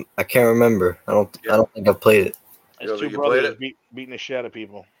 I can't remember. I don't think I've played it. It's 2 brothers beating the shit out of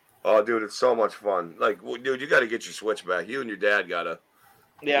people. Oh, dude, it's so much fun. Like, dude, you got to get your Switch back. You and your dad gotta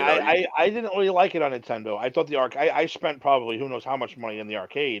Yeah, I didn't really like it on Nintendo. I thought I spent probably who knows how much money in the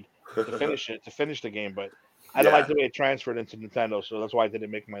arcade to finish the game, but I didn't like the way it transferred into Nintendo, so that's why I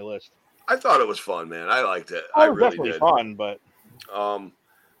didn't make my list. I thought it was fun, man. I liked it. Oh, I it was really definitely did. fun, but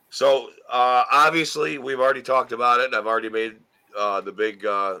So obviously we've already talked about it. I've already made the big.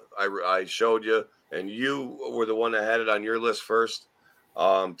 I showed you, and you were the one that had it on your list first.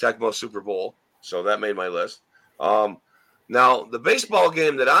 Tecmo Super Bowl. So that made my list. Now the baseball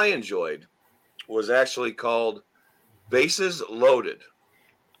game that I enjoyed was actually called Bases Loaded.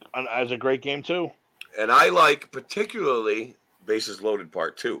 As a great game too. And I like particularly Bases Loaded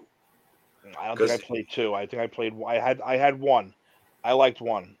Part 2. I don't think I played 2. I think I played. I had 1. I liked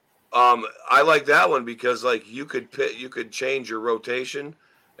 1. I like that one because like you could change your rotation,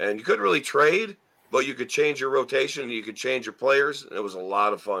 and you couldn't really trade, but you could change your rotation and you could change your players. And it was a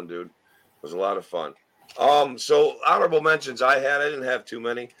lot of fun, dude. It was a lot of fun. So honorable mentions I didn't have too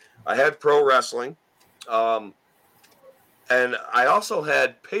many. I had pro wrestling, and I also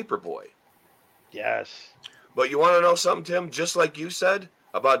had Paperboy. Yes. But you want to know something, Tim? Just like you said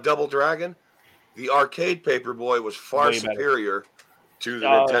about Double Dragon, the arcade Paperboy was far superior to the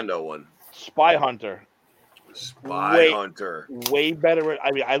Nintendo one. Spy Hunter. Hunter. Way better.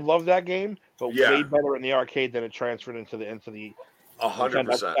 I mean, I love that game, but way better in the arcade than it transferred into the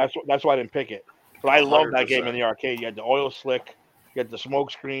 100%. That's why I didn't pick it. But I love that game in the arcade. You had the oil slick, you had the smoke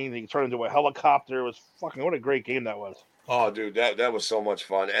screen, you could turn into a helicopter. It was what a great game that was. Oh, dude, that was so much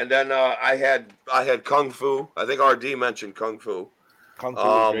fun. And then I had Kung Fu. I think RD mentioned Kung Fu. Kung Fu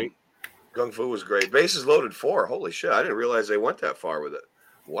was great. Kung Fu was great. Bases Loaded 4. Holy shit! I didn't realize they went that far with it.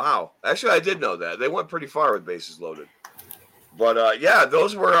 Wow. Actually, I did know that they went pretty far with Bases Loaded. But yeah,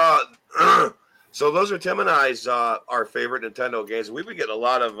 those were so those are Tim and I's our favorite Nintendo games. We've been getting a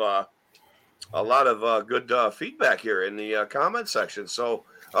lot of good feedback here in the comment section. So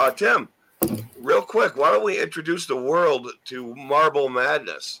Tim, real quick, why don't we introduce the world to Marble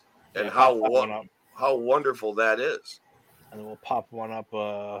Madness and how wonderful that is? And then we'll pop one up.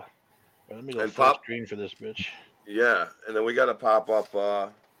 Let me go full screen for this bitch. Yeah, and then we got to pop up.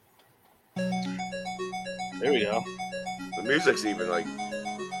 There we go. The music's even like.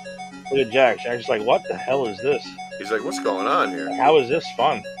 Look at Jack. Jack's like, what the hell is this? He's like, what's going on here? How is this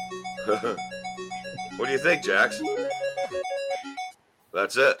fun? What do you think, Jax?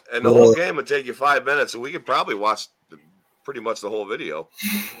 That's it. And the whole game would take you 5 minutes, and we could probably watch pretty much the whole video.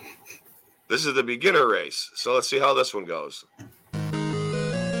 This is the beginner race, so let's see how this one goes.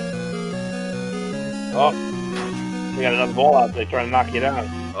 Oh, we got another ball out there trying to knock you down.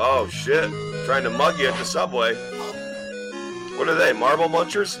 Oh, shit. Trying to mug you at the subway. What are they, marble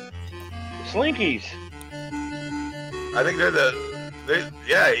munchers? Slinkies. I think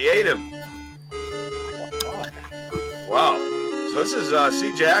yeah, he ate him. Wow. So this is,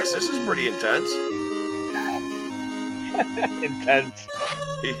 see, Jax, this is pretty intense. Intense.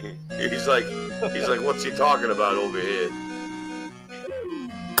 He's like, what's he talking about over here?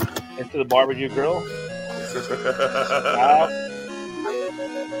 Into the barbecue grill.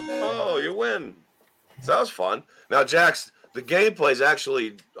 Oh, you win. So that was fun. Now, Jax, the gameplay is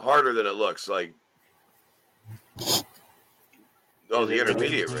actually harder than it looks. Like, the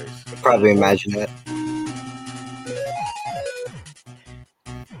intermediate race. Probably imagine that.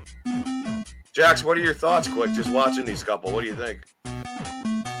 Jax, what are your thoughts, quick? Just watching these couple. What do you think?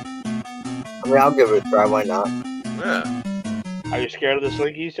 I mean, I'll give it a try. Why not? Yeah. Are you scared of the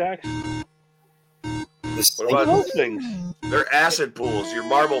Slinkies, Jax? What about those things? They're acid pools. Your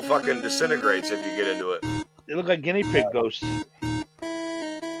marble fucking disintegrates if you get into it. They look like guinea pig ghosts.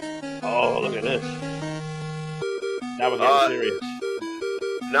 Oh, look at this. Now we're getting serious.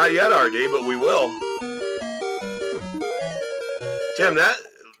 Not yet, RD, but we will. Tim,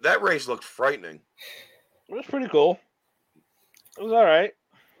 that race looked frightening. It was pretty cool. It was all right.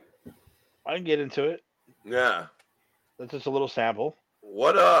 I can get into it. Yeah. That's just a little sample.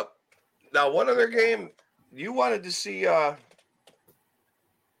 What now one other game you wanted to see what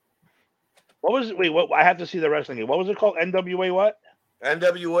was it? Wait, what? I have to see the wrestling game. What was it called? NWA what?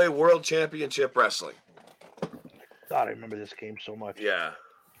 NWA World Championship Wrestling. God, I remember this game so much. Yeah.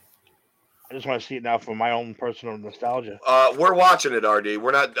 I just want to see it now for my own personal nostalgia. We're watching it, RD.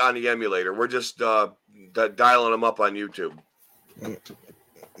 We're not on the emulator. We're just dialing them up on YouTube.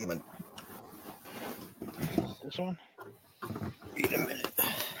 This one? Wait a minute.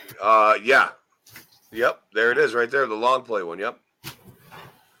 Yeah. Yep, there it is right there, the long play one, yep.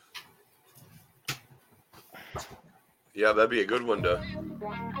 Yeah, that'd be a good one to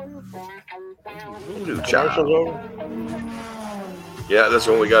do. Yeah, that's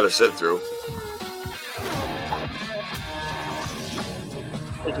one we got to sit through.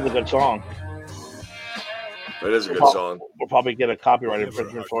 This is a good song. It is a good song. We'll probably get a copyright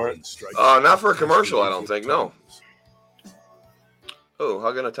infringement for it. Not for a commercial, I don't think. No. Oh,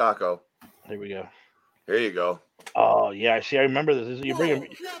 hugging a taco. Here we go. Here you go. Oh yeah, I see. I remember this. You bring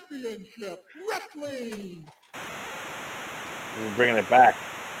it. You're bringing it back,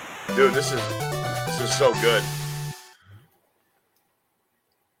 dude. This is so good.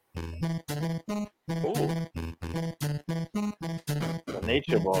 Ooh. The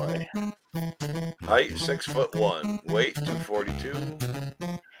Nature Boy. Height 6'1", weight 242.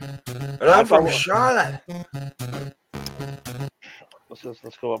 And I'm from Charlotte.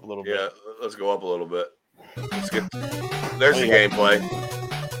 Let's go up a little bit. Yeah, let's go up a little bit. There's the gameplay.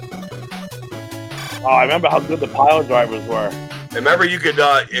 Oh, I remember how good the pile drivers were. Remember, you could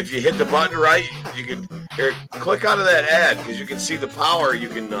if you hit the button right, you could click out of that ad because you can see the power. You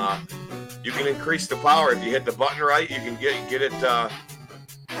can increase the power if you hit the button right. You can get it.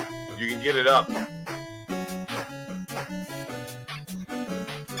 You can get it up.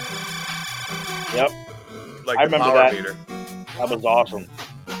 Yep. Like I remember power that. Meter. That was awesome.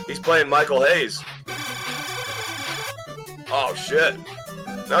 He's playing Michael Hayes. Oh shit!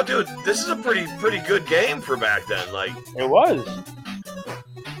 Now, dude, this is a pretty good game for back then. Like it was.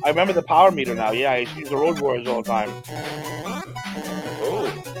 I remember the power meter now. Yeah, I used to use the Road Warriors all the time. Oh.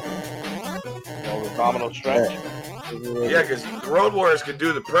 The abdominal stretch. Yeah, because the Road Warriors could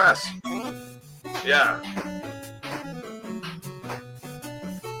do the press. Yeah.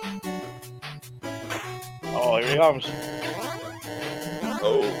 Oh, here he comes.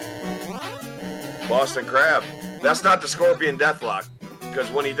 Oh. Boston Crab. That's not the Scorpion Deathlock. Because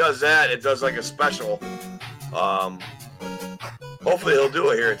when he does that, it does like a special. Hopefully he'll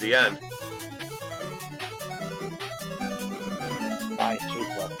do it here at the end. Nice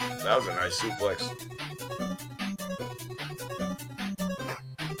suplex. That was a nice suplex.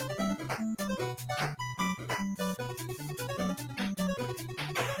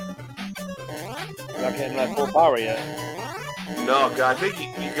 Not getting that full power yet. No, I think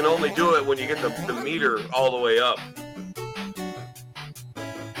you can only do it when you get the meter all the way up.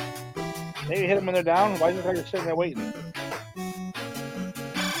 Maybe hit them when they're down. Why is it like you're sitting there waiting?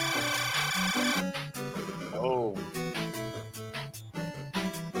 Oh.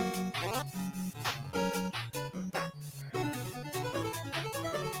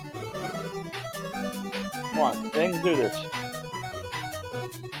 Come on, things do this.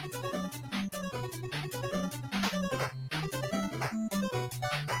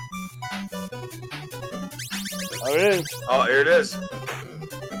 Oh, it is. Oh, here it is.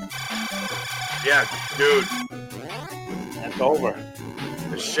 Yeah, dude. It's over.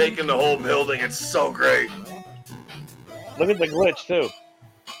 It's shaking the whole building. It's so great. Look at the glitch, too.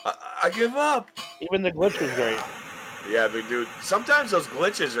 I give up. Even the glitch was great. Yeah, but dude, sometimes those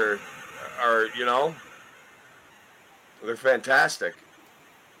glitches are they're fantastic.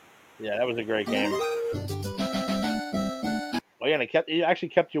 Yeah, that was a great game. Oh yeah, and it actually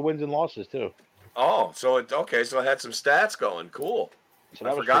kept your wins and losses too. Oh, so it had some stats going. Cool. So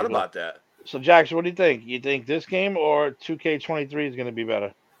I forgot about that. So Jackson, what do you think? You think this game or 2K23 is going to be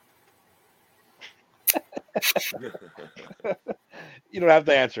better? You don't have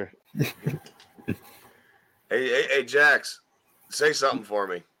to answer. Hey, Jax, say something for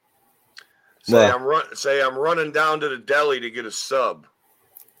me. Say I'm running down to the deli to get a sub.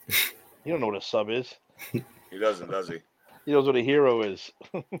 You don't know what a sub is. He doesn't, does he? He knows what a hero is.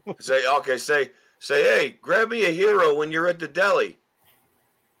 Say, hey, grab me a hero when you're at the deli.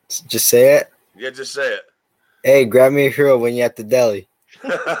 Just say it. Yeah, just say it. Hey, grab me a hero when you're at the deli.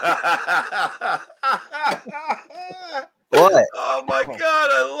 What? Oh my God,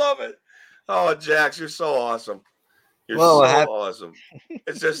 I love it. Oh, Jax, you're so awesome. You're awesome.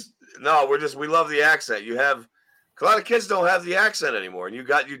 It's just we love the accent. You have a lot of kids don't have the accent anymore, and you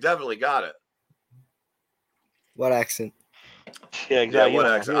definitely got it. What accent? Yeah, exactly. Yeah, what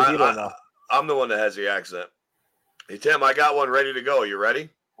accent? I'm the one that has the accent. Hey Tim, I got one ready to go. You ready?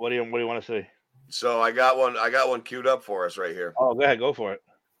 What do you want to see? So I got one queued up for us right here. Oh, go ahead, go for it.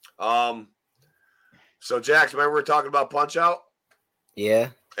 So Jax, remember we were talking about Punch-Out? Yeah.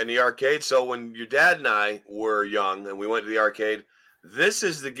 In the arcade. So when your dad and I were young and we went to the arcade, this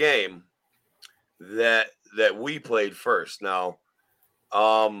is the game that we played first. Now,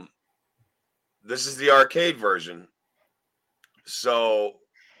 this is the arcade version. So,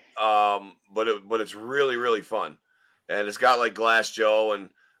 but it's really, really fun. And it's got like Glass Joe and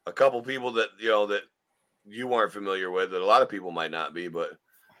a couple people that you weren't familiar with, that a lot of people might not be, but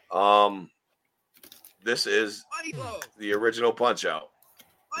this is the original Punch-Out.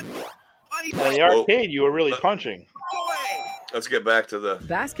 In the arcade, you were really punching. Let's get back to the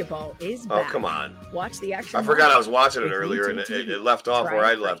basketball is back. Oh, come on. Watch the action. I forgot I was watching it earlier, and it left off where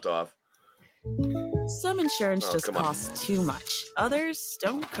I left off. Some insurance just costs too much. Others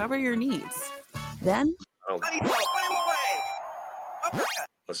don't cover your needs. Then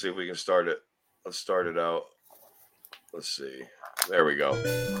let's see if we can start it. Let's start it out. Let's see. There we go.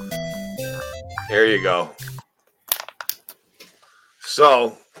 There you go.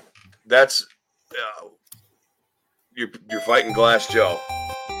 So that's you're fighting Glass Joe.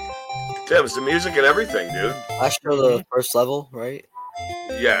 Tim, it's the music and everything, dude. I show the first level, right?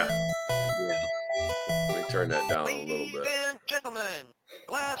 Yeah. Let me turn that down a little bit. Gentlemen,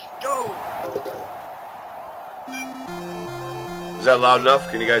 Glass Joe. Is that loud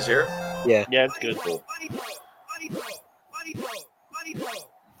enough? Can you guys hear it? Yeah. Yeah, it's good. Cool.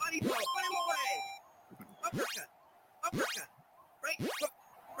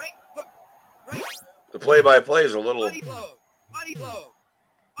 The play-by-play is a little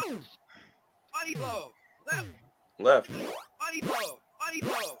left.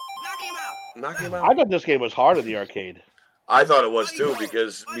 Knock him out. I thought this game was hard in the arcade. I thought it was too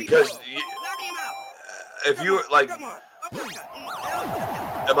because if you like, am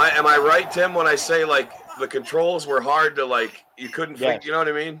I right, Tim, when I say like the controls were hard to like you couldn't think, you know what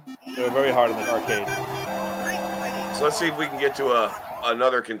I mean? They were very hard in the arcade. So let's see if we can get to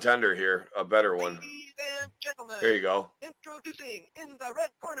another contender here, a better one. Here you go. Introducing in the red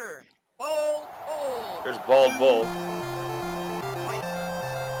corner, Bald Bull. There's Bald Bull.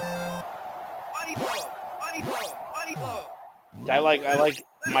 I like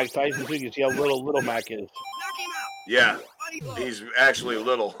Mike Tyson too. You see how little Mac is. Yeah, he's actually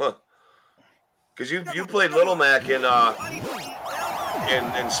little. Because you played Little Mac in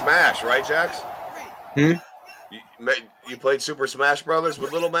Smash, right, Jax? Hmm? You played Super Smash Brothers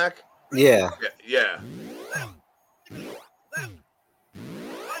with Little Mac? Yeah. Yeah.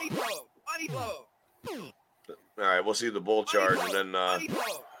 All right, we'll see the bull charge and then.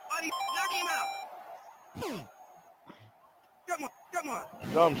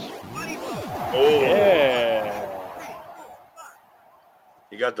 Comes. Oh yeah.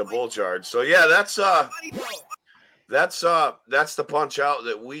 You got the bull charge. So yeah, that's the Punch Out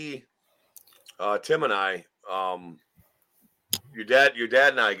that we, Tim and I, your dad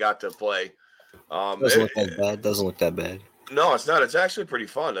and I got to play. Doesn't look that bad. Doesn't look that bad. No, it's not. It's actually pretty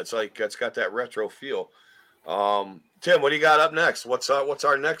fun. It's got that retro feel. Tim, what do you got up next? What's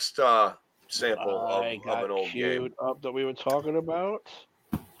our next sample of an old game? Up that we were talking about.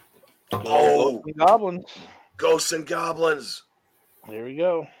 Oh, Goblins. Ghosts and Goblins. There we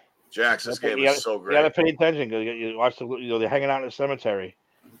go. Jax, this game is so great. You got to pay attention because you watch they're hanging out in the cemetery,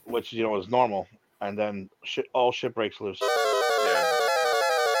 which is normal, and then all shit breaks loose. Yeah,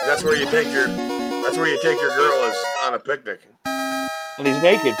 that's where you take your girl is on a picnic. And he's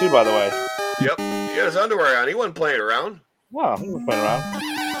naked too, by the way. Yep, he had his underwear on. He wasn't playing around. No, he wasn't playing around.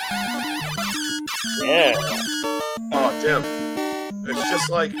 Yeah. Oh, Tim, it's just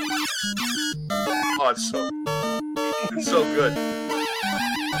like, it's so good.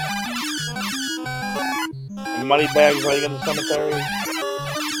 Money bags laying in the cemetery.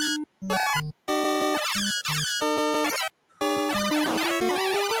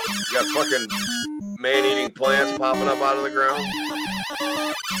 You got fucking man-eating plants popping up out of the ground.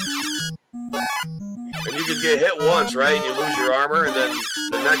 And you can get hit once, right? And you lose your armor, and then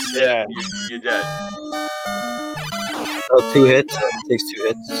the next hit, you're dead. Oh, 2 hits? It takes 2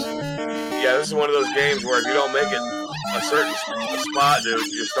 hits. Yeah, this is one of those games where if you don't make it a certain spot, dude,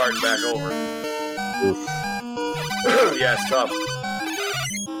 you're starting back over. Oof. Yeah, it's tough.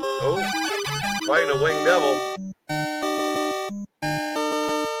 Oh, fighting a winged devil.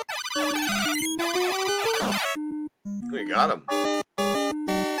 We got him.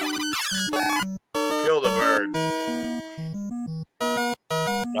 Kill the bird.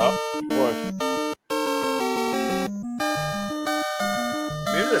 Oh, of course.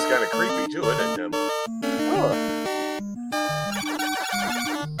 Music's kind of creepy too, isn't it, Tim? Sure.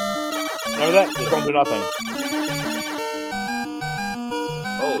 Remember that? Just don't do nothing.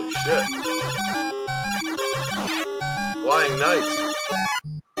 Holy shit. Flying Knights.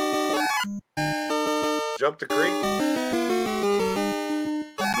 Jump the creek.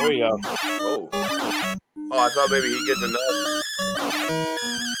 There we go. Oh. Oh, I thought maybe he'd get the nut.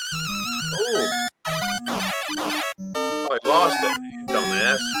 Oh. Oh, he lost it, you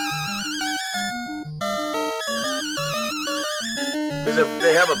dumbass. Because if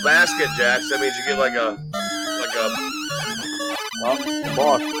they have a basket, Jax, that means you get like a Oh,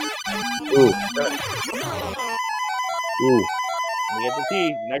 boss. Ooh. Ooh. We get the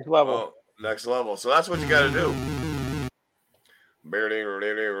key. Next level. Oh, next level. So that's what you got to do. So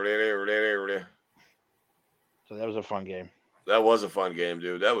that was a fun game. That was a fun game,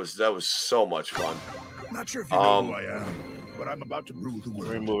 dude. That was so much fun. Not sure if you know who I am, but I'm about to rule the world.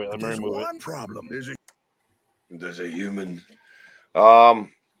 Let me remove it. Let me remove one problem. There's a human. Why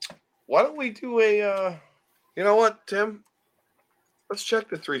don't we do a? You know what, Tim? Let's check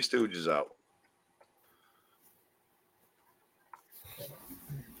the Three Stooges out.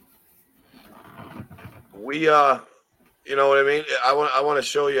 We you know what I mean? I want to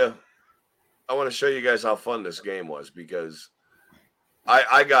show you. I want to show you guys how fun this game was because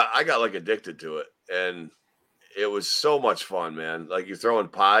I got like addicted to it, and it was so much fun, man. Like you're throwing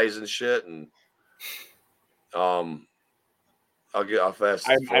pies and shit, and I'll fast.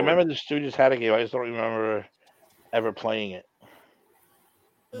 I remember the Stooges had a game. I just don't remember ever playing it.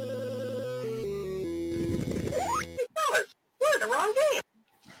 We're in the wrong game.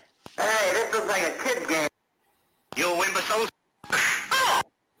 Hey, this looks like a kid's game. You imbeciles.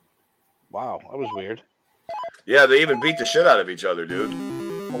 Wow, that was weird. Yeah, they even beat the shit out of each other, dude.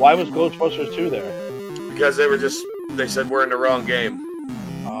 Why was Ghostbusters 2 there? Because they said we're in the wrong game.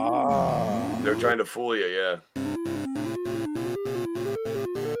 Ah. They're trying to fool you, yeah.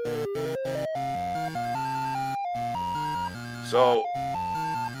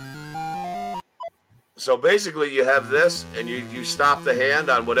 So basically you have this, and you stop the hand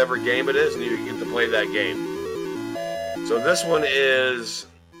on whatever game it is, and you get to play that game. So this one is...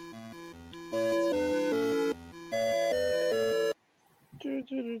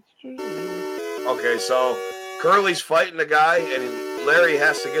 Okay, so Curly's fighting the guy, and Larry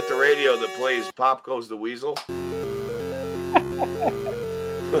has to get the radio that plays Pop Goes the Weasel.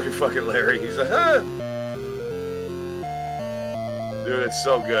 Look at fucking Larry. He's like, huh? Dude, it's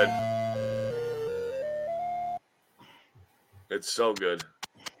so good. It's so good.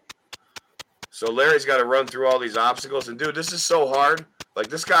 So Larry's got to run through all these obstacles. And, dude, this is so hard. Like,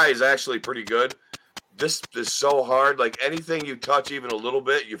 this guy is actually pretty good. This is so hard. Like, anything you touch even a little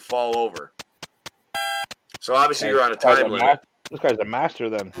bit, you fall over. So, obviously, you're on a time limit. This guy's a master,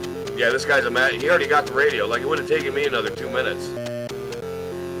 then. Yeah, this guy's a master. He already got the radio. Like, it would have taken me another 2 minutes.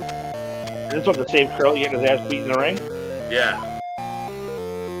 This was the same Curly getting his ass beat in the ring? Yeah.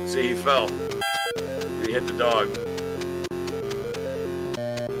 See, he fell. He hit the dog.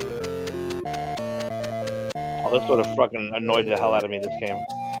 Oh, this would have fucking annoyed the hell out of me, this game.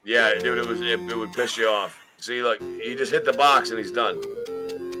 Yeah, dude, it would piss you off. See, look, he just hit the box and he's done.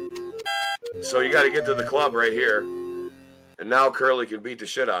 So you got to get to the club right here, and now Curly can beat the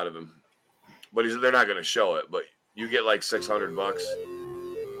shit out of him. But they're not going to show it, but you get like $600.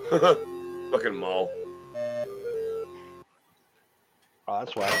 Fucking Mo. Oh,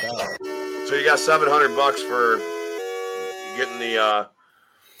 that's why I got it. So you got $700 for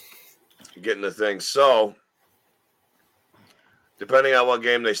getting the thing. So depending on what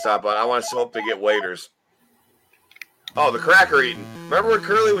game they stop on, I want to hope they get waiters. Oh, the cracker eating. Remember when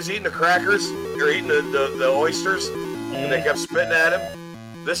Curly was eating the crackers? Or eating the oysters? And they kept spitting at him?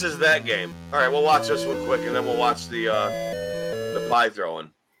 This is that game. All right, we'll watch this one quick, and then we'll watch the pie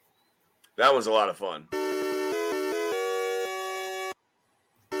throwing. That was a lot of fun.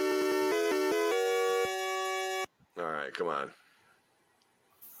 All right, come on.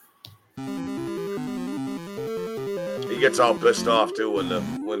 He gets all pissed off too when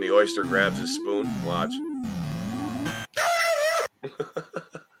the oyster grabs his spoon. Watch.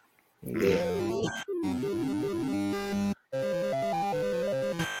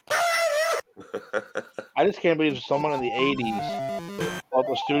 I just can't believe someone in the 80s thought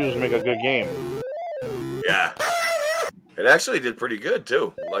the Stooges make a good game. Yeah. It actually did pretty good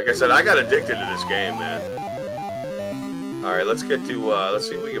too. Like I said, I got addicted to this game, man. All right, let's get to let's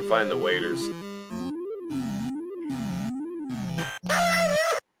see if we can find the waiters.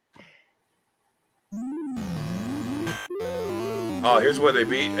 Oh, here's where they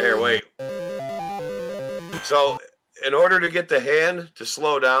beat. Here, wait. So, in order to get the hand to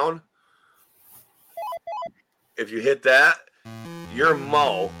slow down, if you hit that, you're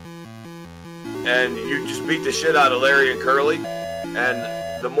Mo, and you just beat the shit out of Larry and Curly.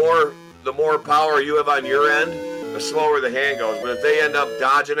 And the more power you have on your end, the slower the hand goes. But if they end up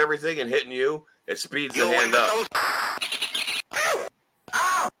dodging everything and hitting you, it speeds the hand up.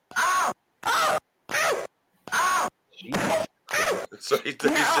 So he's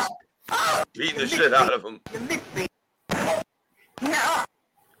just beating the shit out of him. Yeah.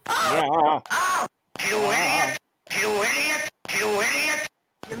 You idiot! You idiot! You idiot!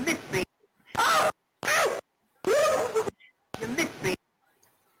 You missed me! You missed me!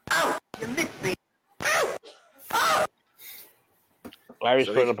 You missed me! Larry's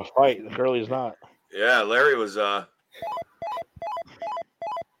putting up a fight, and Curly's not. Yeah, Larry was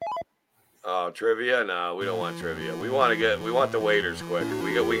Oh, trivia? No, we don't want trivia. We want the waiters quick.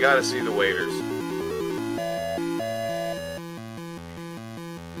 We got to see the waiters.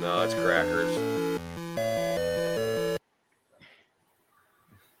 No, it's crackers.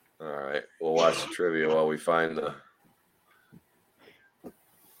 All right, we'll watch the trivia while we find the.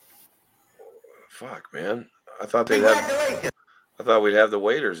 Fuck, man! I thought we'd have the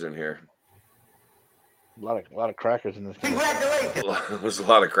waiters in here. A lot of crackers in this game. There's a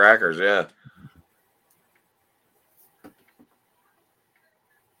lot of crackers, yeah.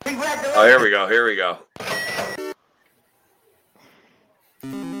 Oh, here we go.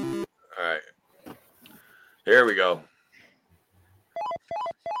 All right. Here we go.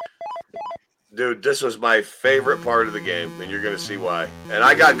 Dude, this was my favorite part of the game, and you're going to see why. And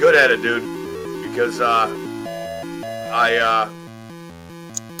I got good at it, dude, because I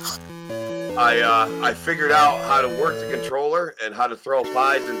figured out how to work the controller and how to throw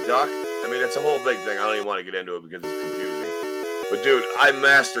pies and duck. I mean, it's a whole big thing. I don't even want to get into it because it's confusing. But, dude, I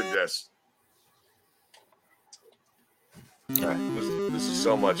mastered this. This is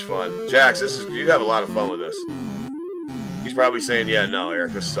so much fun. Jax, you'd have a lot of fun with this. He's probably saying, yeah, no,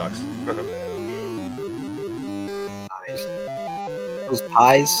 Eric, this sucks. Those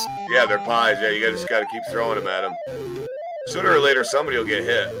pies? Yeah, they're pies. Yeah, you just got to keep throwing them at them. Sooner or later, somebody will get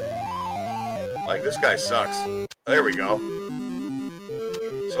hit. Like, this guy sucks. There we go.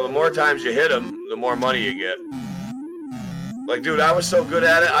 So the more times you hit him, the more money you get. Like, dude, I was so good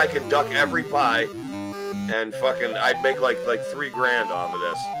at it, I could duck every pie, and fucking, I'd make like $3,000 off of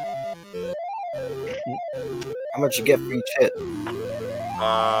this. How much you get for each hit?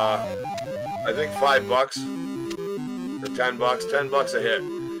 I think $5 or $10. $10 a hit.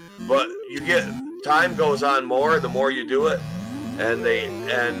 But you get, time goes on more the more you do it. And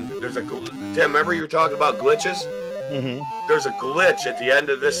there's a, Tim, remember you were talking about glitches? Mm-hmm. There's a glitch at the end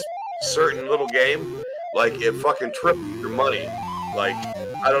of this certain little game. Like, it fucking tripled your money. Like,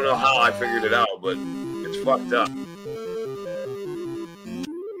 I don't know how I figured it out, but it's fucked up.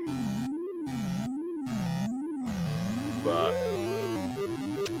 But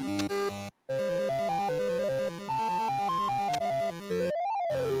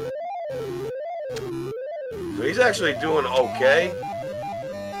so he's actually doing okay.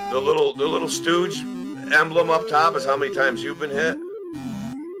 The little stooge emblem up top is how many times you've been hit.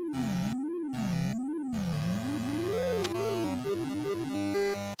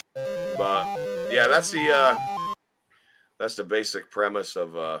 But yeah, that's the basic premise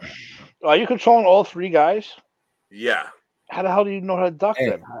of Are you controlling all three guys? Yeah. How the hell do you know how to duck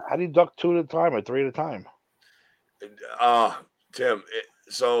them? How do you duck 2 at a time or 3 at a time? Tim,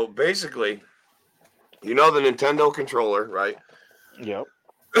 so basically, you know the Nintendo controller, right? Yep.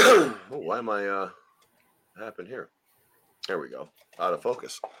 Oh, why am I happened here? There we go. Out of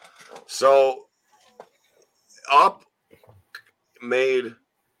focus. So up made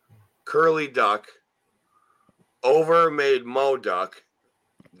Curly Duck, over made Mo Duck,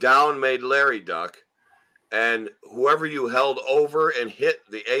 down made Larry Duck, and whoever you held over and hit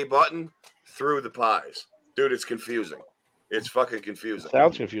the A button threw the pies. Dude, it's confusing. It's fucking confusing.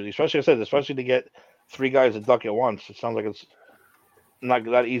 Sounds confusing. Especially to get 3 guys to duck at once. It sounds like it's not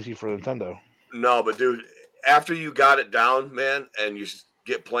that easy for Nintendo. No, but dude, after you got it down, man, and you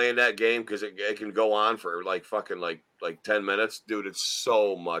get playing that game, because it can go on for like fucking like 10 minutes, dude, it's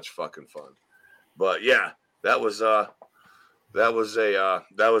so much fucking fun. But yeah, that was the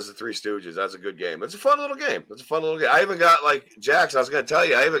Three Stooges. That's a good game. It's a fun little game. I even got, like, Jax, I was gonna tell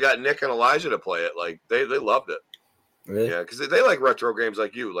you, I even got Nick and Elijah to play it. Like, they loved it. Really? Yeah, because they like retro games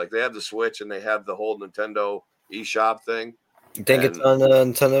like you. Like, they have the Switch and they have the whole Nintendo eShop thing. You think it's on the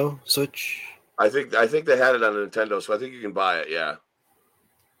Nintendo Switch? I think they had it on the Nintendo, so I think you can buy it. Yeah.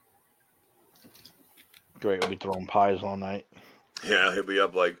 Great, we'll be throwing pies all night. Yeah, he'll be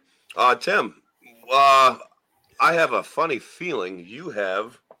up like, Tim. I have a funny feeling you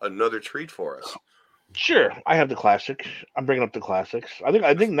have another treat for us. Sure, I have the classics. I'm bringing up the classics. I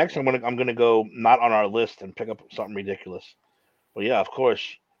think next I'm gonna go not on our list and pick up something ridiculous. But yeah, of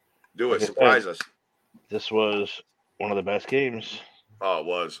course. Do it. Surprise us. This was one of the best games. Oh, it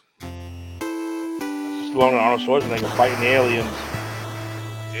was. Stallone and Arnold Schwarzenegger fighting the aliens.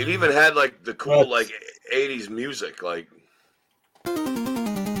 It even had like the cool like 80s music, like.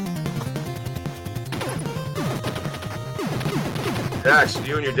 Dax,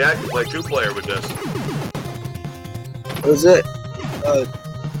 you and your dad can play 2-player with this. What is it?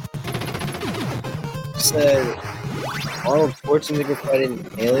 Said Arnold Schwarzenegger fighting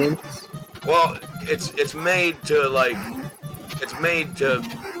aliens? Well, it's made to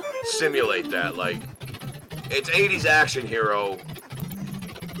simulate that. Like, it's 80s action hero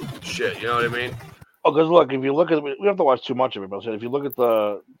shit. You know what I mean? Oh, because look, if you look at, we don't have to watch too much of it, but I said if you look at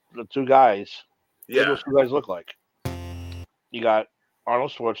the two guys, what those two guys look like. You got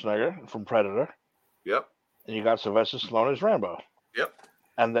Arnold Schwarzenegger from Predator. Yep. And you got Sylvester Stallone as Rambo. Yep.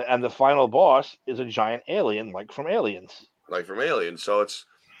 And the final boss is a giant alien, like from Aliens. Like from Aliens. So it's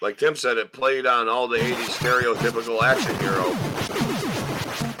like Tim said, it played on all the 80s stereotypical action hero.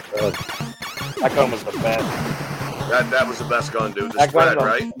 That gun was the best. That was the best gun, dude. The spread,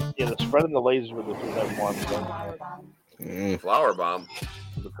 right? Yeah, the spread and the lasers with the 271. Flower bomb.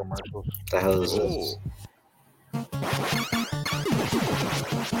 The commercials. The hell is this?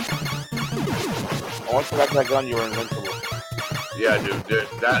 Once you got that gun, you were invincible. Yeah, dude.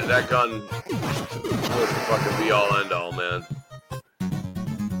 That gun was the fucking be all end all, man.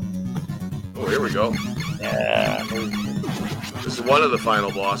 Oh, here we go. Yeah. This is one of the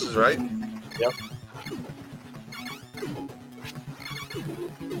final bosses, right? Yep.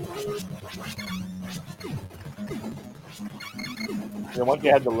 And once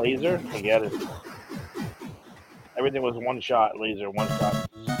you had the laser, forget it. Everything was one shot, laser, one shot.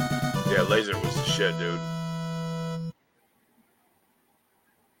 Yeah, laser was the shit, dude.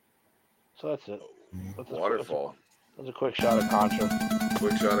 So that's it. Waterfall. That's a quick shot of Contra.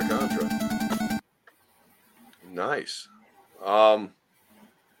 Quick shot of Contra. Nice.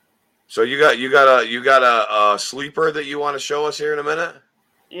 So you got a sleeper that you want to show us here in a minute?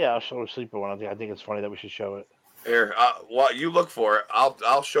 Yeah, I'll show a sleeper one. I think it's funny that we should show it. Here, while you look for it,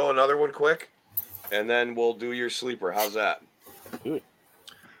 I'll show another one quick, and then we'll do your sleeper. How's that? Good.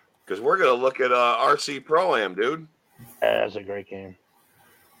 Because we're gonna look at RC Pro-Am, dude. That's a great game.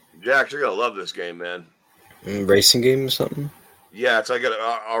 Jax, you're gonna love this game, man. Racing game or something? Yeah, it's like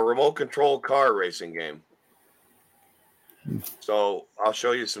a remote control car racing game. So I'll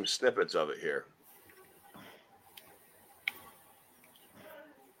show you some snippets of it here.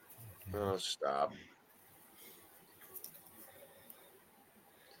 Oh, stop.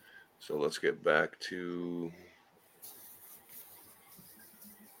 So let's get back to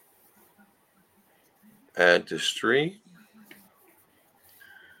add to stream.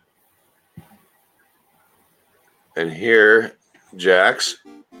 And here, Jax,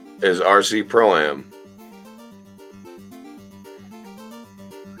 is RC Pro-Am.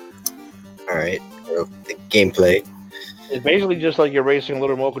 All right, the gameplay. It's basically just like you're racing a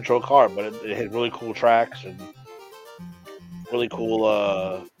little remote control car, but it had really cool tracks and really cool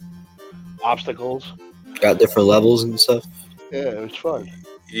obstacles. Got different levels and stuff. Yeah, it was fun.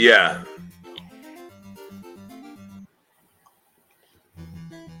 Yeah.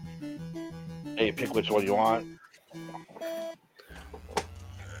 Hey, pick which one you want.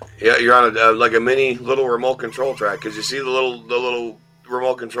 Yeah, you're on like a mini little remote control track. Cause you see the little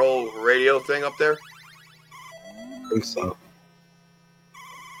remote control radio thing up there? I think so.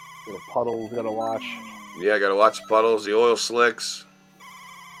 The puddles, gotta watch. Yeah, gotta watch the puddles, the oil slicks.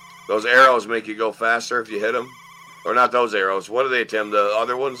 Those arrows make you go faster if you hit them. Or not those arrows. What are they, Tim? The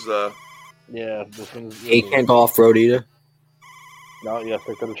other ones? Yeah, this one's... You can't go off-road either? No, you gotta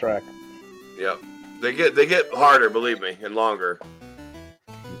stick to the track. Yep. They get harder, believe me, and longer.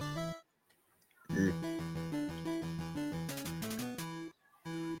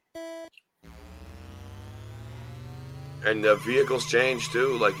 And the vehicles change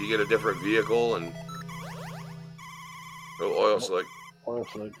too. Like you get a different vehicle and oil slick. Oil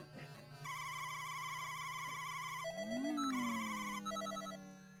slick.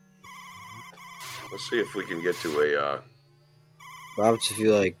 Let's see if we can get to a. What happens if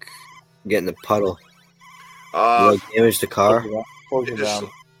you like get in the puddle? You, like damage the car. Slows you down.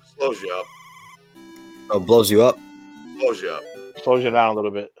 Slows you up. Oh, blows you up. Slows you up. Slows you down a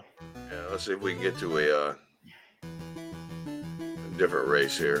little bit. Yeah. Let's see if we can get to a different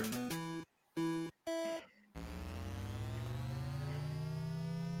race here.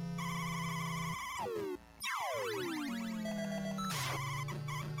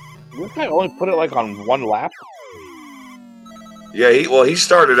 This guy only put it like on one lap. Yeah, he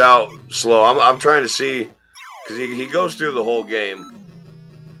started out slow. I'm trying to see because he goes through the whole game.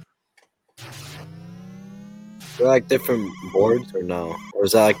 They're like different boards or no? Or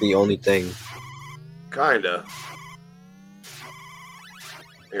is that like the only thing? Kinda.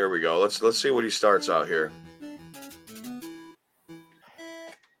 Here we go. Let's see what he starts out here.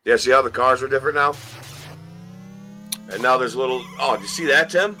 Yeah, see how the cars are different now? And now there's little... Oh, did you see that,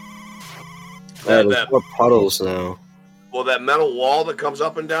 Tim? Yeah, there's more puddles now. Well, that metal wall that comes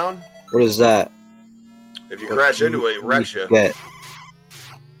up and down? What is that? If you crash into it, it wrecks you. Get.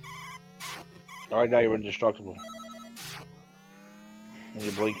 All right, now you're indestructible. And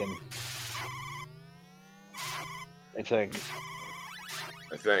you're blinking. I think.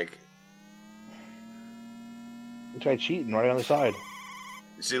 I think. You tried cheating right on the side.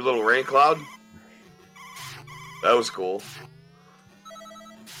 You see a little rain cloud? That was cool.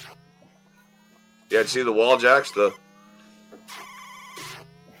 Yeah, see the wall jacks? They'll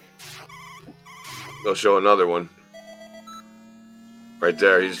show another one. Right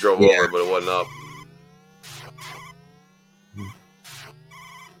there. He just drove over, but it wasn't up.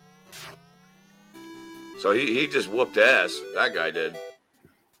 So he just whooped ass. That guy did.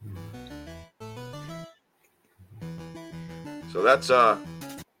 So that's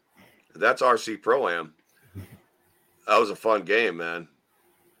RC Pro-Am. That was a fun game, man.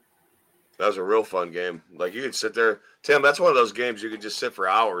 That was a real fun game. Like you could sit there, Tim. That's one of those games you could just sit for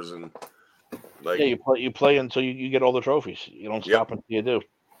hours and like. Yeah, you play until you get all the trophies. You don't stop until you do.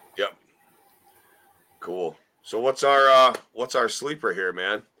 Yep. Cool. So what's our sleeper here,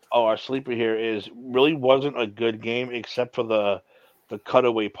 man? Oh, our sleeper here really wasn't a good game except for the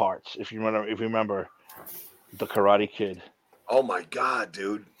cutaway parts. If you remember the Karate Kid. Oh my God,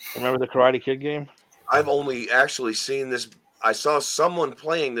 dude! Remember the Karate Kid game? I've only actually seen this. I saw someone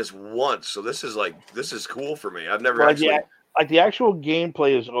playing this once, so this is cool for me. I've never actually. Like the actual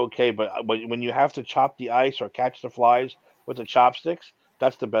gameplay is okay, but when you have to chop the ice or catch the flies with the chopsticks,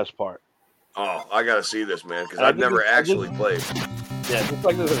 that's the best part. Oh, I gotta see this, man, because I've never actually played. Yeah, it's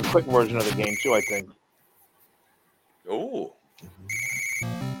like there's a quick version of the game too, I think. Ooh.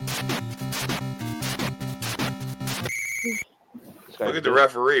 Look at the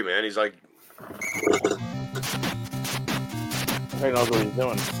referee, man. He's like. He knows what he's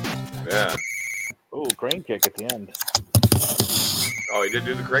doing. Yeah. Ooh, crane kick at the end. Oh, he did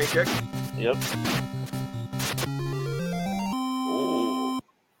do the crane kick? Yep. Ooh.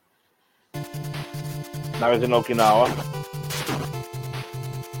 Now he's in Okinawa.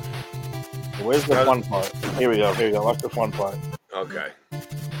 Where's the fun part? Here we go. Watch the fun part. Okay.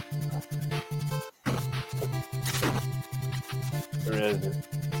 There it is.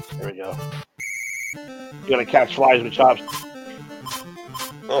 There we go. You gotta catch flies with chops.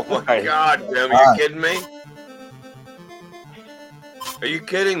 Oh my God, Tim, are you kidding me? Are you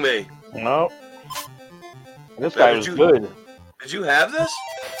kidding me? No. This guy was good. Did you have this?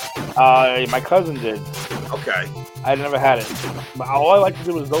 My cousin did. Okay. I never had it. But all I like to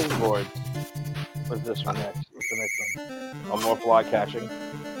do is those boards. What's this one next? What's the next one? More fly catching.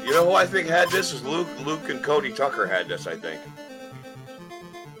 You know who I think had this? Is Luke and Cody Tucker had this, I think.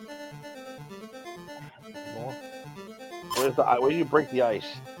 Where do you break the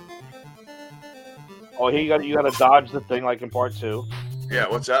ice? Oh, here you got to dodge the thing like in part 2. Yeah,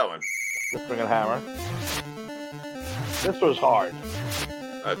 what's that one? The friggin' hammer. This was hard.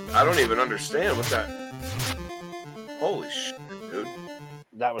 I don't even understand what that. Holy shit, dude!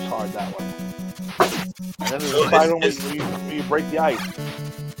 That was hard. That one. And then there's the final where you break the ice.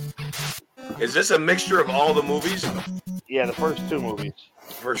 Is this a mixture of all the movies? Yeah, the first 2 movies.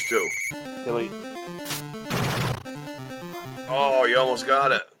 First 2. Really. Oh, you almost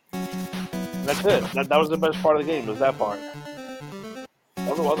got it. That's it. That was the best part of the game, was that part.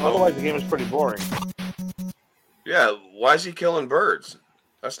 Otherwise, the game is pretty boring. Yeah, why is he killing birds?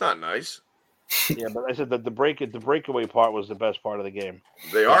 That's not nice. Yeah, but I said that the breakaway part was the best part of the game.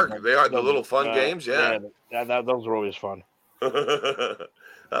 They are the little fun games, yeah. Those were always fun. That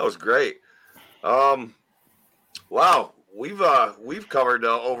was great. Wow, we've covered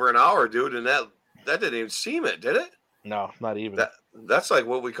over an hour, dude, and that didn't even seem it, did it? No, not even. That's like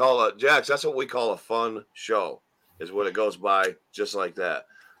what we call Jax. That's what we call a fun show. Is what it goes by, just like that.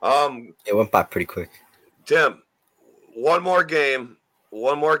 It went by pretty quick. Tim, one more game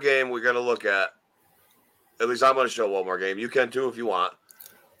we're gonna look at. At least I'm gonna show one more game. You can too if you want.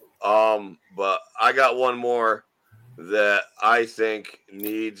 But I got one more that I think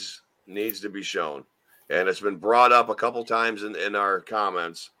needs to be shown, and it's been brought up a couple times in our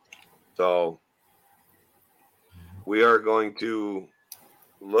comments. So we are going to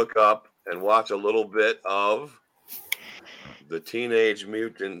look up and watch a little bit of the Teenage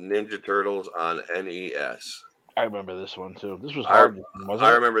Mutant Ninja Turtles on NES. I remember this one too. This was hard. Wasn't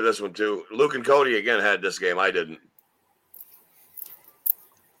I it? remember this one too. Luke and Cody again had this game. I didn't.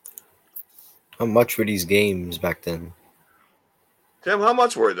 How much were these games back then? Tim, how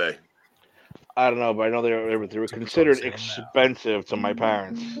much were they? I don't know, but I know they were considered expensive to my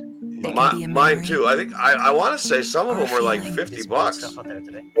parents. Mine too. I think I want to say some of them were like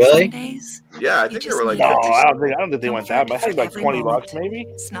 $50. Really? Yeah, I think they were like. No, I don't think they went that much. I think like $20 maybe.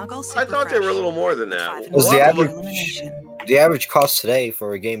 I thought they were a little more than that. Because the average cost today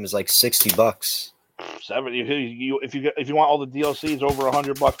for a game is like $60. 70. If you want all the DLCs, over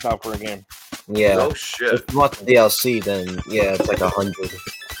 $100 now for a game. Yeah. No shit. If you want the DLC, then yeah, it's like 100.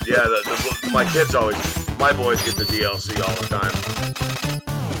 Yeah, my kids always, my boys get the DLC all the time.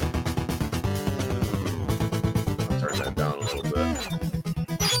 I'll turn that down a little bit.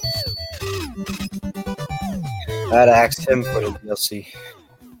 I had to ask him for the DLC.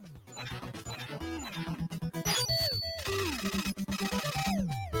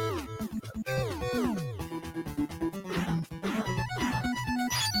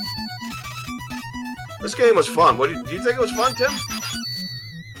 This game was fun. Do you think it was fun, Tim?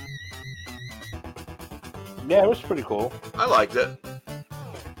 Yeah, it was pretty cool. I liked it.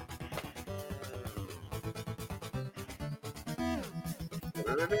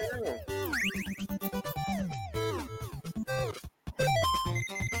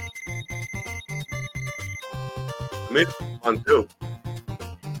 Me, fun too.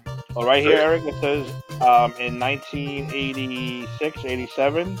 Well, right here, Eric, it says in 1986,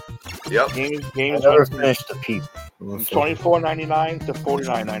 87. Yep. Games I never finished the Peep. From $24.99 to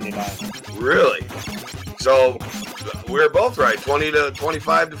 $49.99. Really? So we were both right. 20 to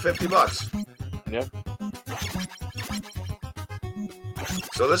 25 to $50. Yep.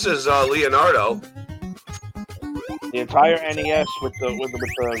 So this is Leonardo. The entire NES with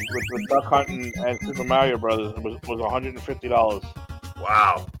Duck Hunting and Super Mario Brothers was $150.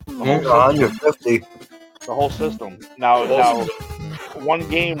 Wow. $150. The whole system. Now, one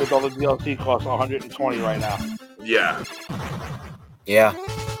game with all the DLC costs $120 right now. Yeah. Yeah.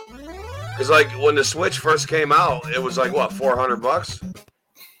 Because like when the Switch first came out, it was like what, $400?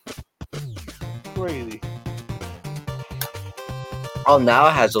 Crazy. Oh, now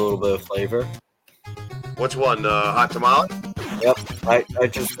it has a little bit of flavor. Which one? Hot tamale? Yep. I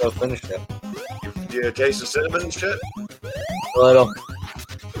just finished it. You taste the cinnamon and shit? A little.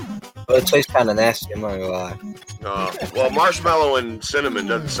 But it tastes kind of nasty, I'm not gonna lie. Well, marshmallow and cinnamon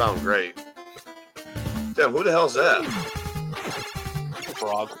doesn't sound great. Damn, who the hell's that?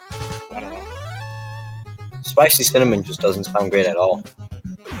 Frog. I don't know. Spicy cinnamon just doesn't sound great at all.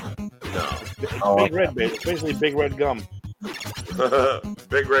 No. Big red, baby. It's basically big red gum.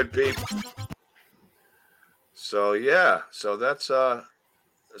 Big red peep. So yeah, so that's so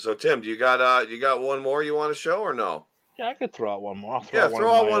Tim, do you got one more you want to show or no? Yeah, I could throw out one more.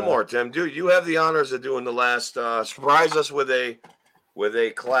 Throw out one more, Tim. Dude, you have the honors of doing the last. Surprise us with a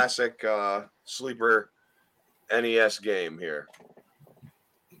classic sleeper NES game here.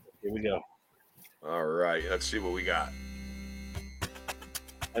 Here we go. All right, let's see what we got.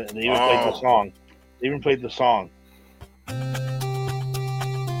 And they even played the song. They even played the song.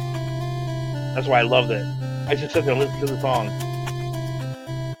 That's why I loved it. I should sit there and listen to the song.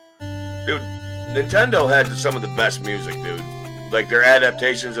 Dude, Nintendo had some of the best music, dude. Like their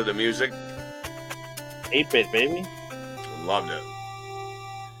adaptations of the music. 8-bit, baby. Loved it.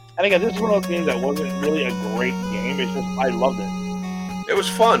 And again, this is one of those games that wasn't really a great game. It's just, I loved it. It was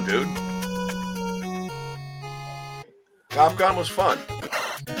fun, dude. Capcom was fun.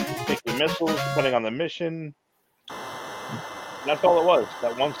 Take your missiles, depending on the mission. That's all it was.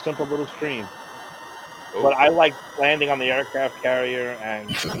 That one simple little stream. Oh. But I like landing on the aircraft carrier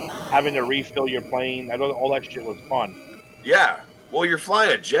and having to refill your plane. I know all that shit was fun. Yeah. Well, you're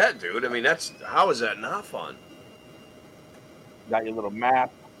flying a jet, dude. I mean, how is that not fun? Got your little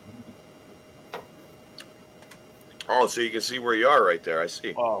map. Oh, so you can see where you are right there. I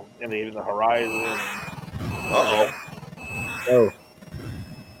see. Oh, and even the horizon. Uh-oh. Oh.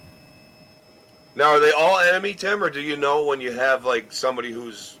 Now, are they all enemy, Tim, or do you know when you have, like, somebody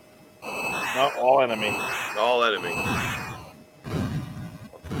who's... No, all enemy. All enemy.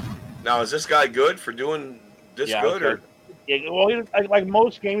 Now, is this guy good for doing this good? Or? Yeah, well, like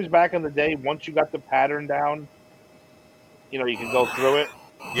most games back in the day, once you got the pattern down, you can go through it.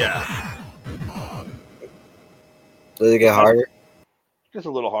 Yeah. Did it get harder? Just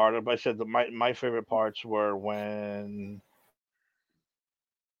a little harder, but I said that my favorite parts were when...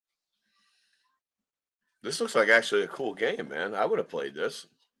 This looks like actually a cool game, man. I would have played this.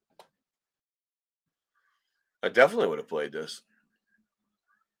 I definitely would have played this.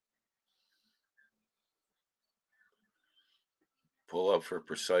 Pull up for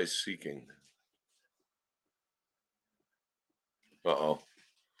precise seeking. Uh-oh.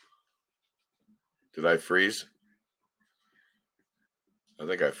 Did I freeze? I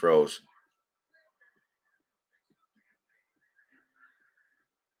think I froze.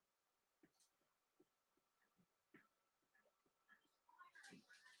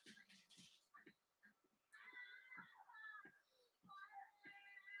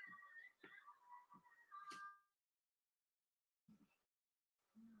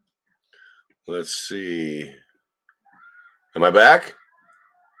 Let's see. Am I back?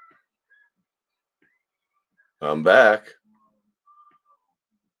 I'm back.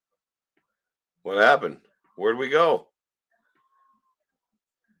 What happened? Where'd we go?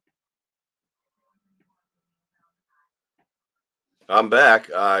 I'm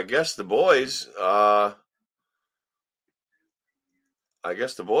back. I guess the boys lost.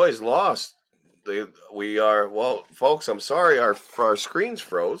 Well, folks, I'm sorry our screens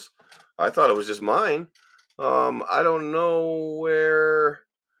froze. I thought it was just mine. I don't know where.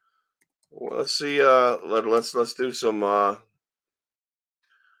 Well, let's see. Let's do some.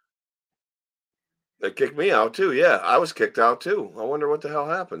 They kicked me out too. Yeah, I was kicked out too. I wonder what the hell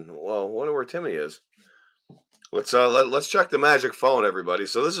happened. Well, I wonder where Timmy is. Let's check the magic phone, everybody.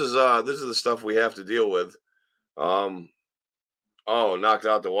 So this is the stuff we have to deal with. Oh, knocked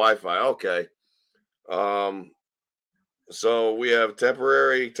out the Wi-Fi. Okay. So we have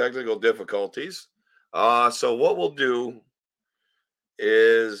temporary technical difficulties. So what we'll do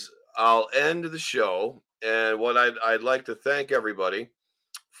is I'll end the show, and what I'd like to thank everybody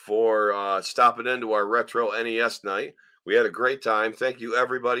for stopping into our retro NES night. We had a great time. Thank you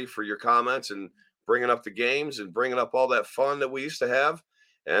everybody for your comments and bringing up the games and bringing up all that fun that we used to have.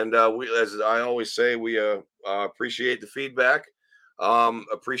 And we, as I always say, we appreciate the feedback.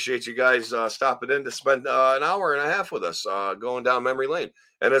 Appreciate you guys stopping in to spend an hour and a half with us going down memory lane.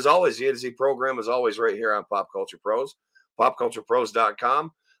 And as always, the A2Z program is always right here on Pop Culture Pros,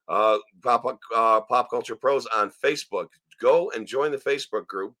 popculturepros.com, Pop Culture Pros on Facebook. Go and join the Facebook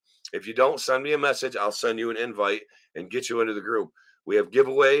group. If you don't, send me a message. I'll send you an invite and get you into the group. We have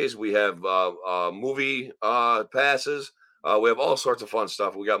giveaways. We have movie passes. We have all sorts of fun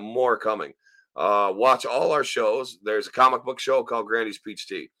stuff. We got more coming. Watch all our shows. There's a comic book show called Grandy's Peach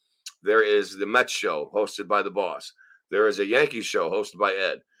Tea. There is the Mets show hosted by the boss. There is a Yankees show hosted by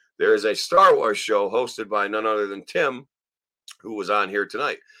Ed. There is a Star Wars show hosted by none other than Tim, who was on here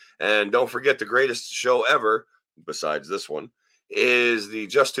tonight. And don't forget, the greatest show ever, besides this one, is the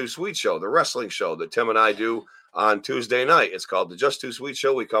Just Too Sweet show, the wrestling show that Tim and I do on Tuesday night. It's called the Just Too Sweet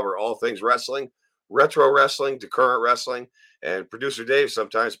show. We cover all things wrestling, retro wrestling to current wrestling. And producer Dave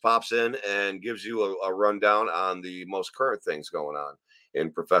sometimes pops in and gives you a rundown on the most current things going on in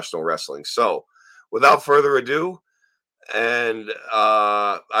professional wrestling. So without further ado, and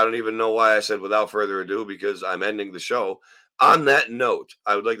I don't even know why I said without further ado, because I'm ending the show. On that note,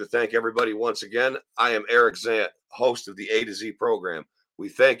 I would like to thank everybody once again. I am Eric Zant, host of the A2Z program. We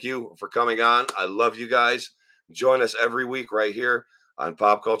thank you for coming on. I love you guys. Join us every week right here on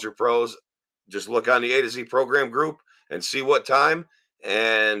Pop Culture Pros. Just look on the A2Z program group and see what time,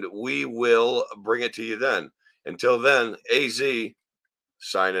 and we will bring it to you then. Until then, AZ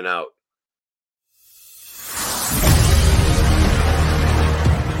signing out.